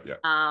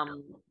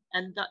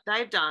 And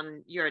they've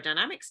done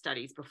urodynamic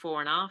studies before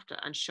and after,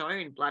 and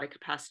shown bladder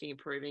capacity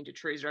improving,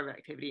 detrusor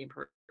overactivity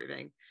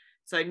improving.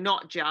 So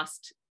not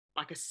just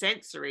like a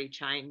sensory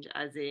change,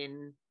 as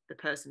in the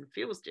person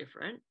feels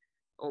different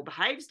or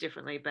behaves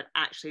differently, but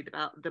actually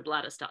the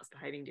bladder starts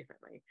behaving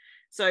differently.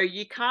 So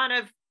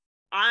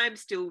I'm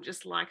still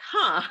just like,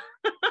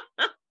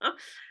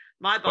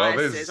 my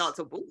bias says, it's all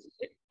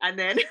bullshit. And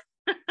then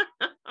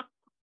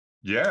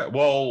yeah,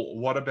 well,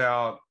 what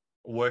about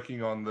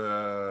working on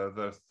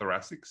the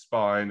thoracic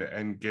spine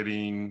and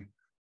getting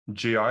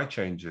GI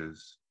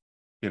changes?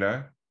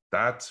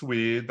 That's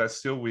weird. That's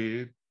still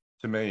weird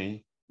to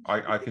me.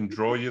 I can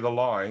draw you the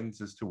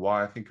lines as to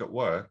why I think it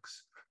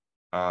works.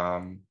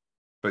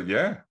 But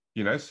yeah,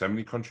 so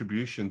many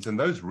contributions, and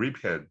those rib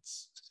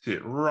heads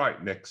sit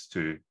right next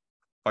to,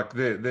 like,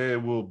 there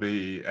will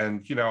be,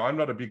 and I'm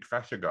not a big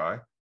fascia guy,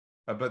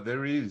 but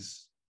there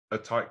is a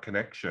tight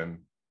connection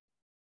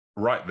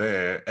right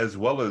there, as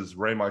well as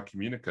rami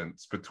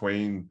communicants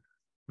between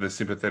the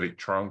sympathetic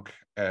trunk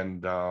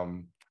and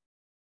the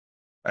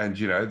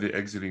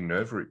exiting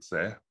nerve roots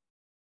there.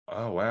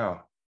 Oh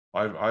wow,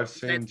 I've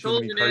seen too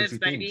many crazy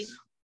things.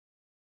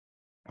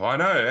 Oh, I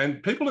know,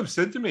 and people have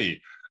said to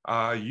me,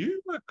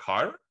 "You a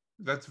chiro?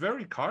 That's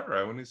very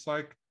chiro," and it's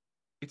like,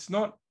 it's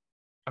not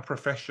a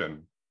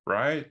profession,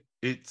 right?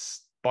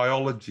 It's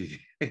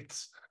biology.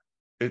 It's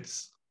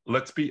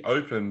let's be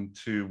open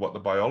to what the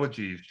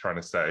biology is trying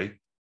to say.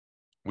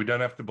 We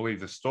don't have to believe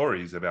the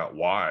stories about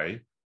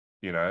why,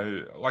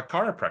 like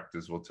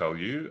chiropractors will tell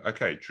you,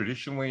 okay,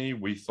 traditionally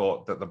we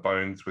thought that the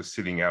bones were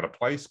sitting out of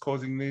place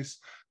causing this.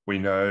 We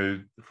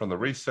know from the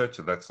research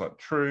that that's not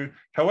true.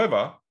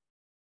 However,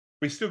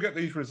 we still get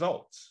these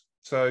results.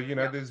 So,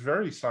 there's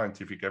very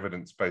scientific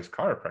evidence-based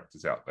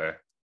chiropractors out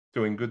there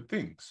doing good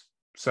things.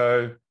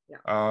 So,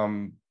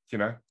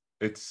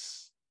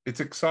 it's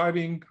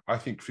exciting. I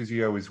think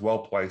physio is well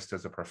placed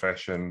as a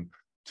profession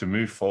to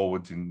move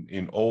forward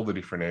in all the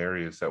different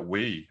areas that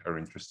we are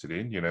interested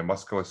in,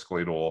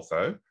 musculoskeletal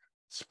ortho,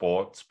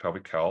 sports,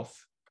 pelvic health.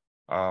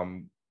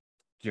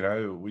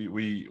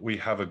 We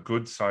have a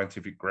good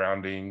scientific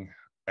grounding,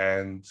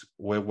 and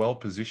we're well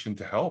positioned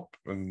to help.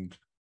 And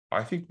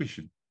I think we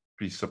should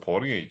be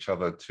supporting each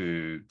other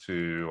to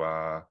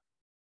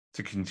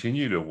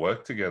continue to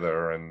work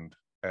together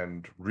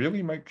and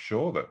really make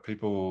sure that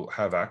people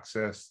have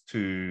access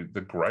to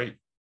the great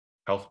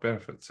health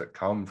benefits that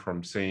come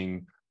from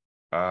seeing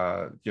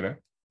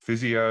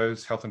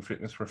physios, health and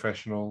fitness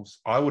professionals.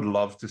 I would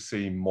love to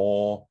see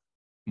more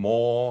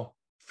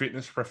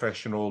fitness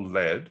professional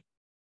led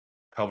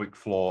pelvic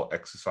floor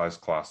exercise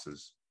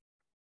classes.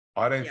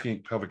 I don't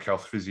think pelvic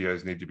health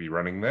physios need to be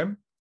running them.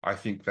 I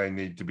think they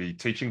need to be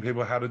teaching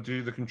people how to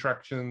do the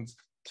contractions,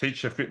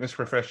 teach the fitness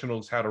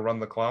professionals how to run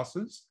the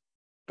classes,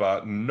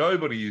 but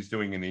nobody is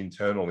doing an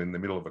internal in the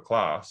middle of a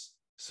class.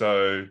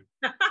 So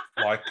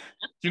like, do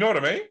you know what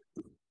I mean?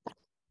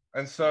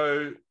 And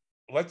so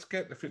let's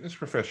get the fitness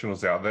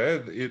professionals out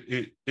there.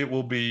 It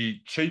will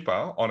be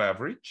cheaper on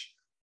average.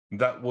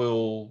 That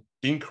will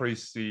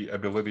increase the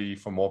ability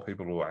for more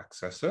people to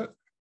access it.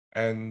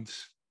 And,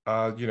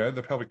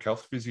 the pelvic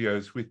health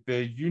physios with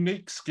their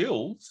unique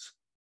skills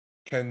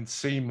can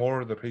see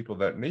more of the people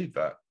that need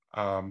that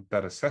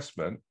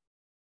assessment.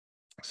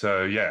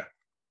 So, yeah,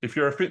 if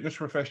you're a fitness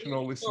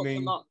professional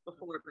listening... a lot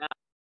before about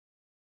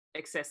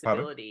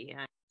accessibility.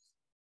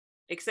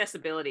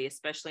 Accessibility,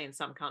 especially in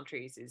some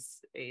countries,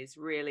 is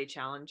really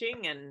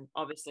challenging. And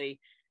obviously,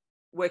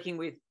 working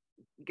with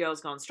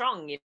Girls Gone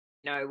Strong,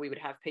 we would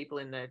have people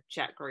in the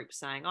chat group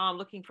saying, "Oh, I'm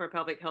looking for a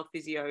pelvic health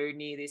physio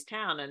near this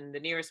town, and the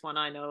nearest one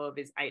I know of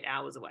is 8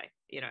 hours away,"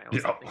 or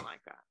something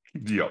like that.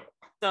 Yep.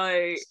 So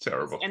it's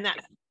terrible. And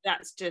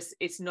that's just,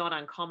 it's not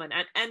uncommon.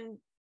 And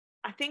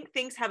I think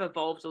things have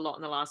evolved a lot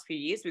in the last few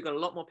years. We've got a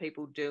lot more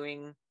people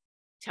doing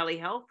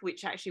telehealth,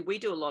 which actually we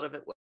do a lot of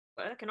at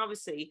work. And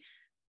obviously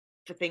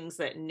for things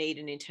that need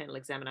an internal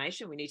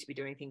examination, we need to be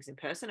doing things in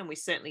person, and we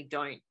certainly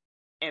don't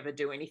ever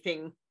do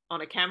anything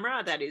on a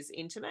camera that is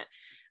intimate.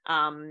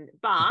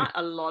 But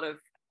a lot of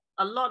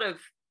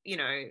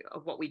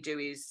of what we do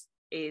is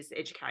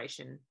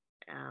education,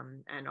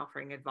 and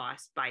offering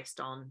advice based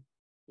on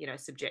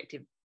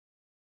subjective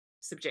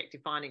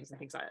findings and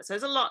things like that. So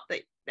there's a lot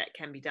that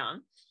can be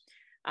done.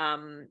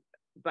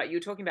 But you're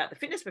talking about the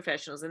fitness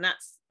professionals, and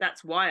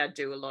that's why I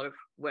do a lot of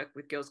work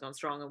with Girls Gone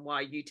Strong, and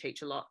why you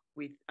teach a lot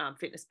with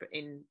fitness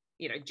in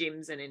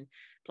gyms and in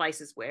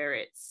places where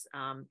it's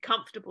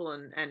comfortable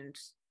and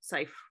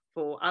safe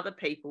for other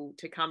people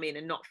to come in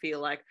and not feel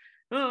like,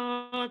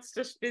 oh, it's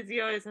just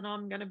physios and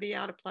I'm going to be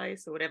out of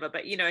place or whatever.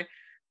 But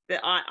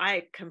that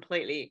I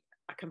completely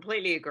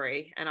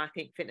agree, and I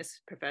think fitness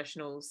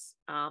professionals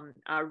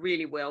are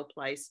really well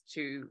placed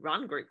to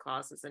run group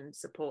classes and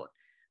support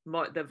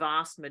the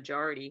vast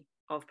majority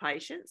of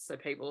patients. So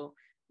people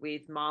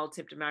with mild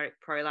symptomatic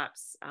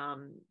prolapse,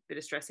 bit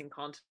of stress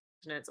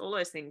incontinence, all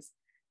those things.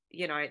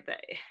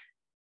 That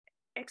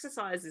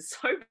exercise is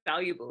so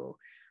valuable.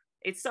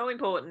 It's so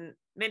important.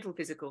 Mental,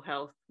 physical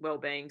health,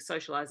 well-being,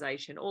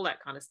 socialization, all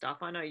that kind of stuff.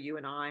 I know you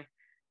and I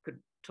could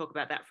talk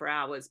about that for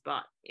hours,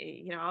 but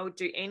I would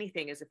do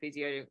anything as a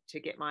physio to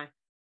get my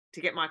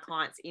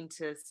clients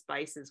into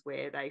spaces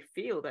where they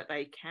feel that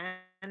they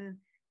can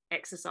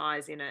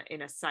exercise in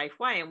a safe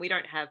way. And we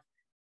don't have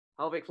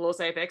pelvic floor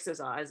safe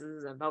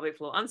exercises and pelvic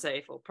floor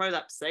unsafe, or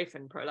prolapse safe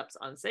and prolapse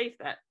unsafe.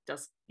 That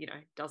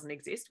doesn't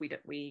exist.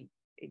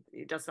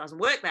 It just doesn't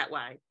work that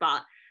way.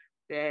 But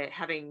they're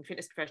having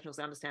fitness professionals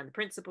understand the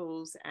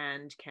principles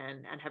and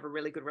have a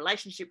really good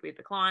relationship with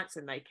the clients,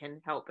 and they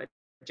can help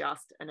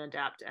adjust and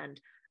adapt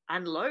and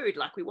load.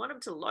 Like, we want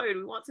them to load.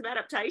 We want some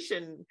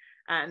adaptation,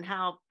 and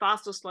how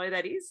fast or slow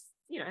that is,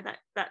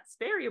 that's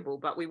variable,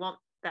 but we want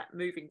that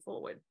moving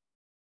forward.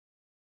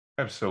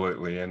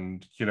 Absolutely.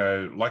 And,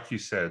 like you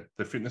said,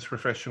 the fitness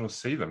professionals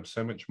see them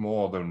so much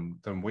more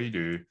than we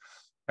do.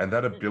 And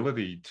that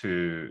ability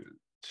to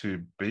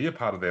be a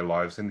part of their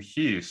lives and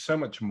hear so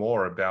much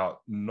more about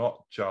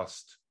not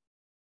just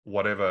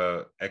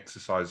whatever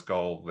exercise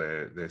goal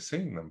they're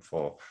seeing them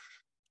for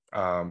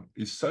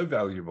is so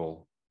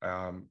valuable.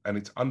 And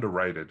it's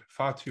underrated,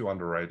 far too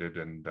underrated.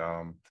 And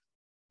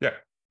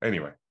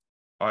anyway,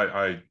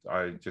 I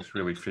just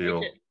really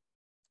feel...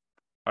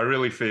 I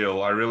really feel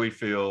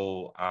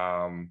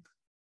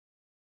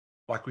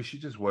like we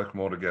should just work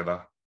more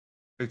together.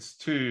 It's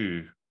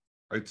too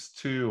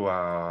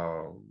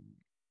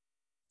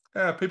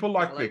people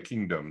like their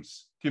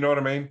kingdoms. Do you know what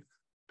I mean?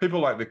 People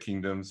like their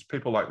kingdoms,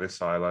 people like their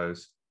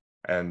silos,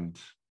 and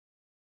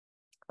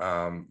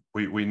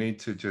we need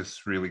to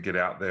just really get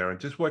out there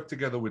and just work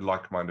together with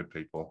like-minded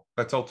people.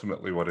 That's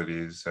ultimately what it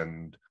is.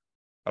 And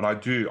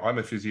I'm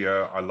a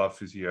physio. I love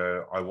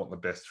physio. I want the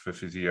best for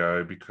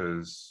physio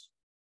because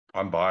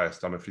I'm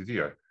biased. I'm a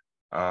physio.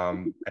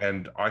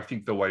 And I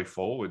think the way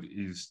forward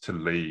is to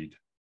lead.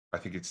 I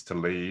think it's to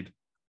lead.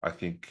 I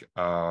think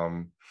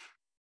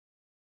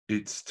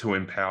it's to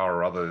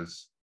empower other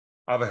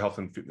health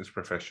and fitness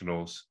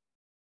professionals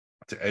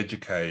to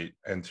educate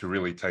and to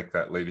really take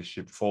that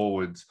leadership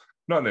forwards,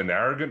 not in an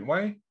arrogant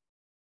way,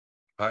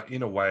 but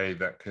in a way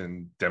that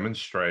can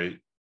demonstrate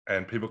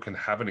and people can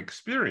have an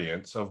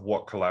experience of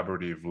what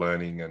collaborative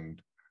learning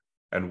and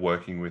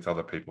working with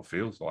other people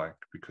feels like,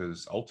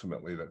 because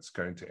ultimately that's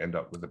going to end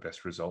up with the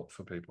best result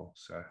for people.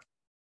 So,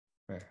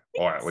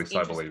 or at least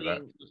I believe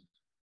that.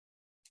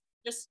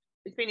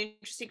 It's been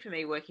interesting for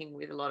me working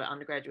with a lot of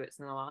undergraduates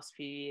in the last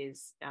few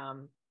years,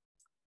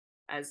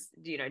 as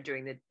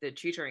doing the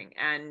tutoring,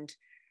 and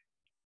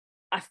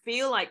I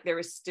feel like there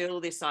is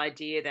still this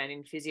idea that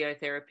in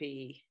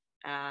physiotherapy,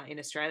 in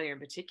Australia in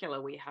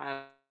particular, we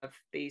have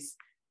these,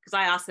 because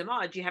I asked them,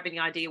 do you have any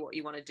idea what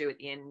you want to do at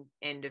the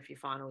end of your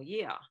final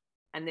year?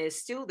 And there's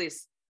still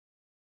this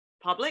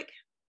public,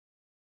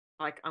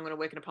 like, I'm going to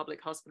work in a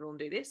public hospital and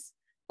do this,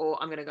 or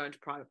I'm going to go into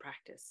private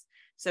practice.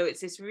 So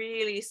it's this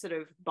really sort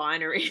of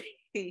binary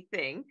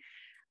thing.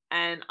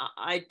 And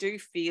I do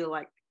feel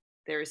like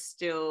there is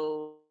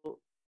still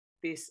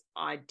this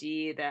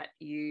idea that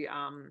you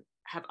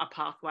have a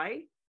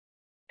pathway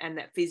and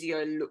that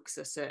physio looks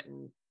a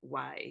certain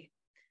way.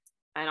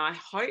 And I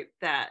hope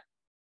that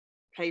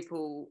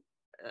people,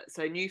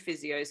 so new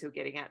physios who are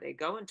getting out there,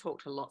 go and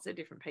talk to lots of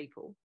different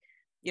people.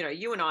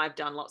 You and I have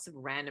done lots of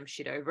random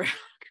shit over our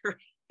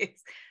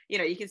careers.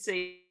 You can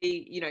see,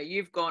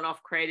 you've gone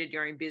off, created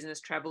your own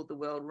business, traveled the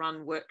world,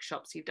 run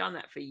workshops. You've done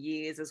that for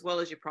years, as well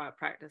as your private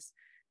practice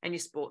and your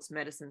sports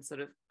medicine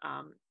sort of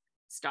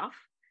stuff.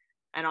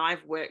 And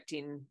I've worked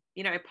in,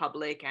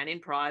 public and in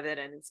private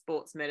and in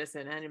sports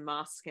medicine and in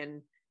Musk,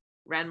 and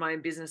ran my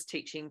own business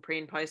teaching pre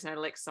and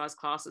postnatal exercise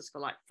classes for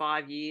like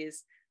 5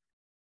 years.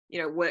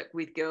 Worked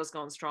with Girls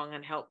Gone Strong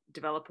and helped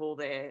develop all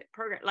their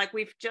program. Like,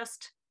 we've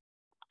just...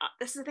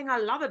 this is the thing I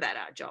love about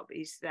our job,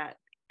 is that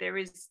you're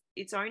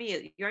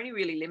only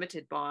really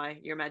limited by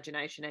your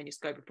imagination and your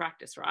scope of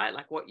practice, right?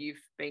 Like what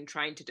you've been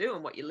trained to do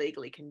and what you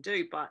legally can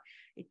do, but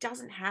it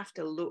doesn't have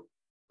to look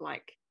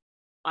like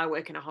I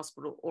work in a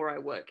hospital or I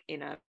work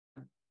in a,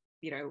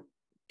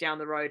 down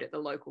the road at the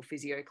local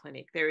physio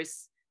clinic. There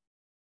is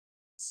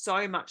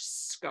so much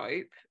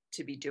scope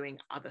to be doing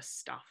other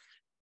stuff,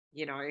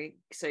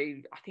 so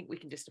I think we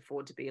can just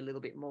afford to be a little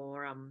bit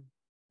more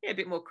a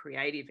bit more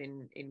creative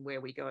in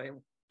where we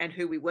go and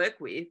who we work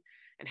with,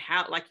 and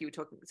how, like you were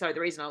talking. So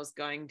the reason I was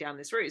going down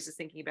this route is just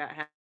thinking about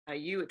how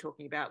you were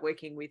talking about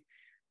working with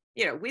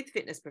with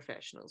fitness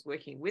professionals,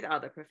 working with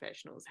other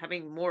professionals,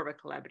 having more of a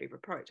collaborative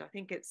approach. I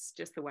think it's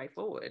just the way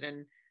forward,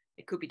 and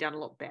it could be done a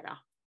lot better.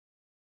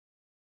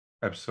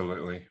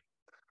 Absolutely.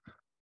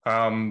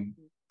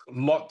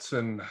 Lots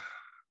and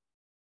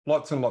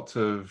lots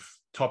of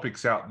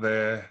topics out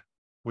there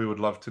we would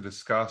love to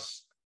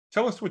discuss.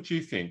 Tell us what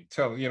you think.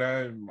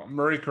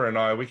 Marika and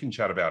I, we can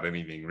chat about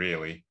anything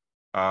really.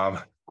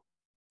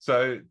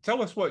 So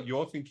tell us what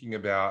you're thinking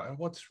about and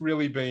what's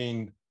really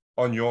been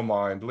on your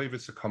mind. Leave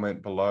us a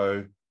comment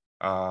below,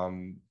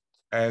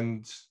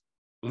 and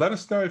let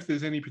us know if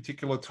there's any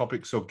particular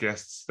topics or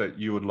guests that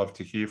you would love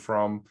to hear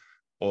from,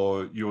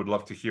 or you would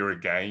love to hear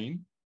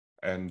again.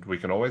 And we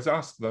can always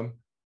ask them,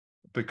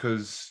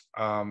 because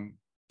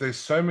there's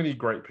so many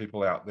great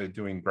people out there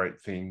doing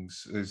great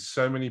things. There's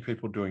so many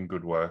people doing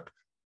good work.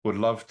 Would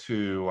love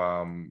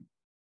to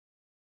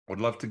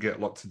get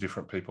lots of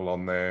different people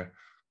on there,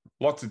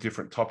 lots of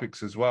different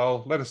topics as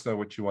well. Let us know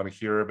what you want to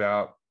hear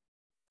about,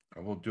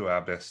 and we'll do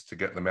our best to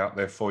get them out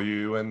there for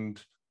you.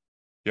 And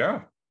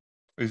yeah,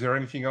 is there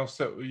anything else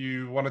that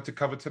you wanted to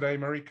cover today,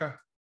 Marika?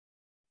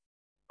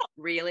 Not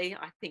really.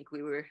 I think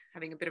we were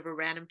having a bit of a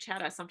random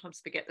chat. I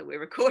sometimes forget that we're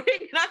recording,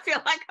 and I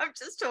feel like I'm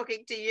just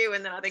talking to you,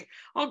 and then I think,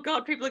 oh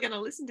God, people are going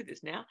to listen to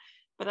this now.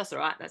 But that's all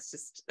right. That's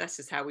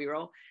just how we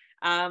roll.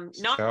 No,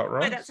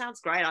 that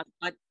sounds great.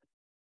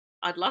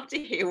 I'd love to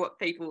hear what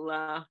people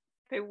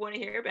want to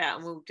hear about,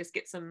 and we'll just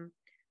get some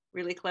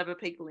really clever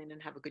people in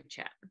and have a good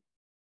chat.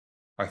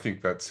 I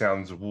think that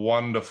sounds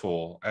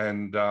wonderful.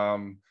 And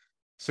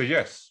so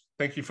yes,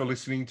 thank you for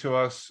listening to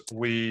us.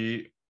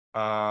 We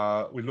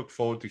look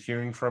forward to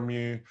hearing from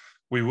you.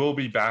 We will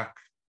be back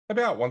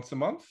about once a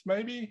month,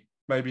 maybe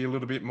a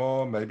little bit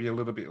more, maybe a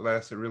little bit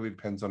less. It really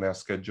depends on our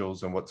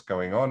schedules and what's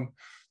going on.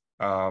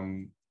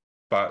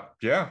 But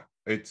yeah,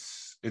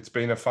 it's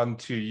been a fun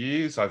 2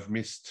 years. I've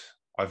missed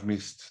the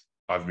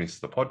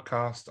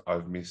podcast.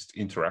 I've missed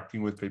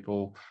interacting with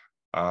people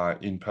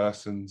in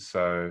person.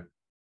 So,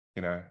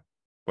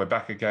 we're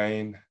back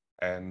again,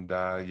 and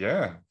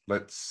yeah,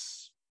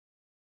 let's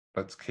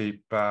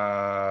keep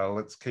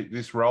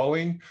this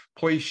rolling.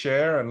 Please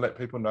share and let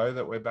people know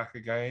that we're back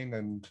again,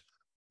 and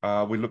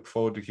we look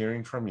forward to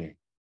hearing from you.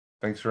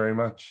 Thanks very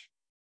much.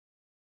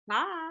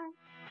 Bye.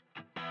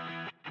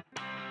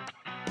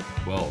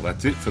 Well,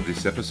 that's it for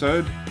this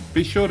episode.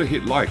 Be sure to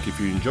hit like if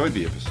you enjoyed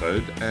the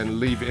episode, and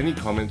leave any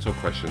comments or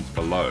questions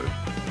below.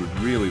 We'd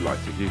really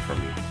like to hear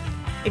from you.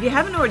 If you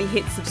haven't already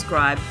hit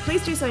subscribe,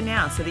 please do so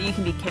now so that you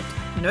can be kept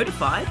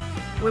notified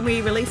when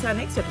we release our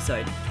next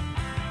episode.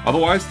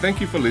 Otherwise,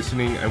 thank you for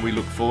listening, and we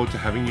look forward to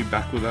having you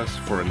back with us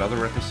for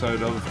another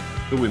episode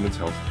of the Women's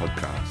Health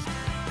Podcast.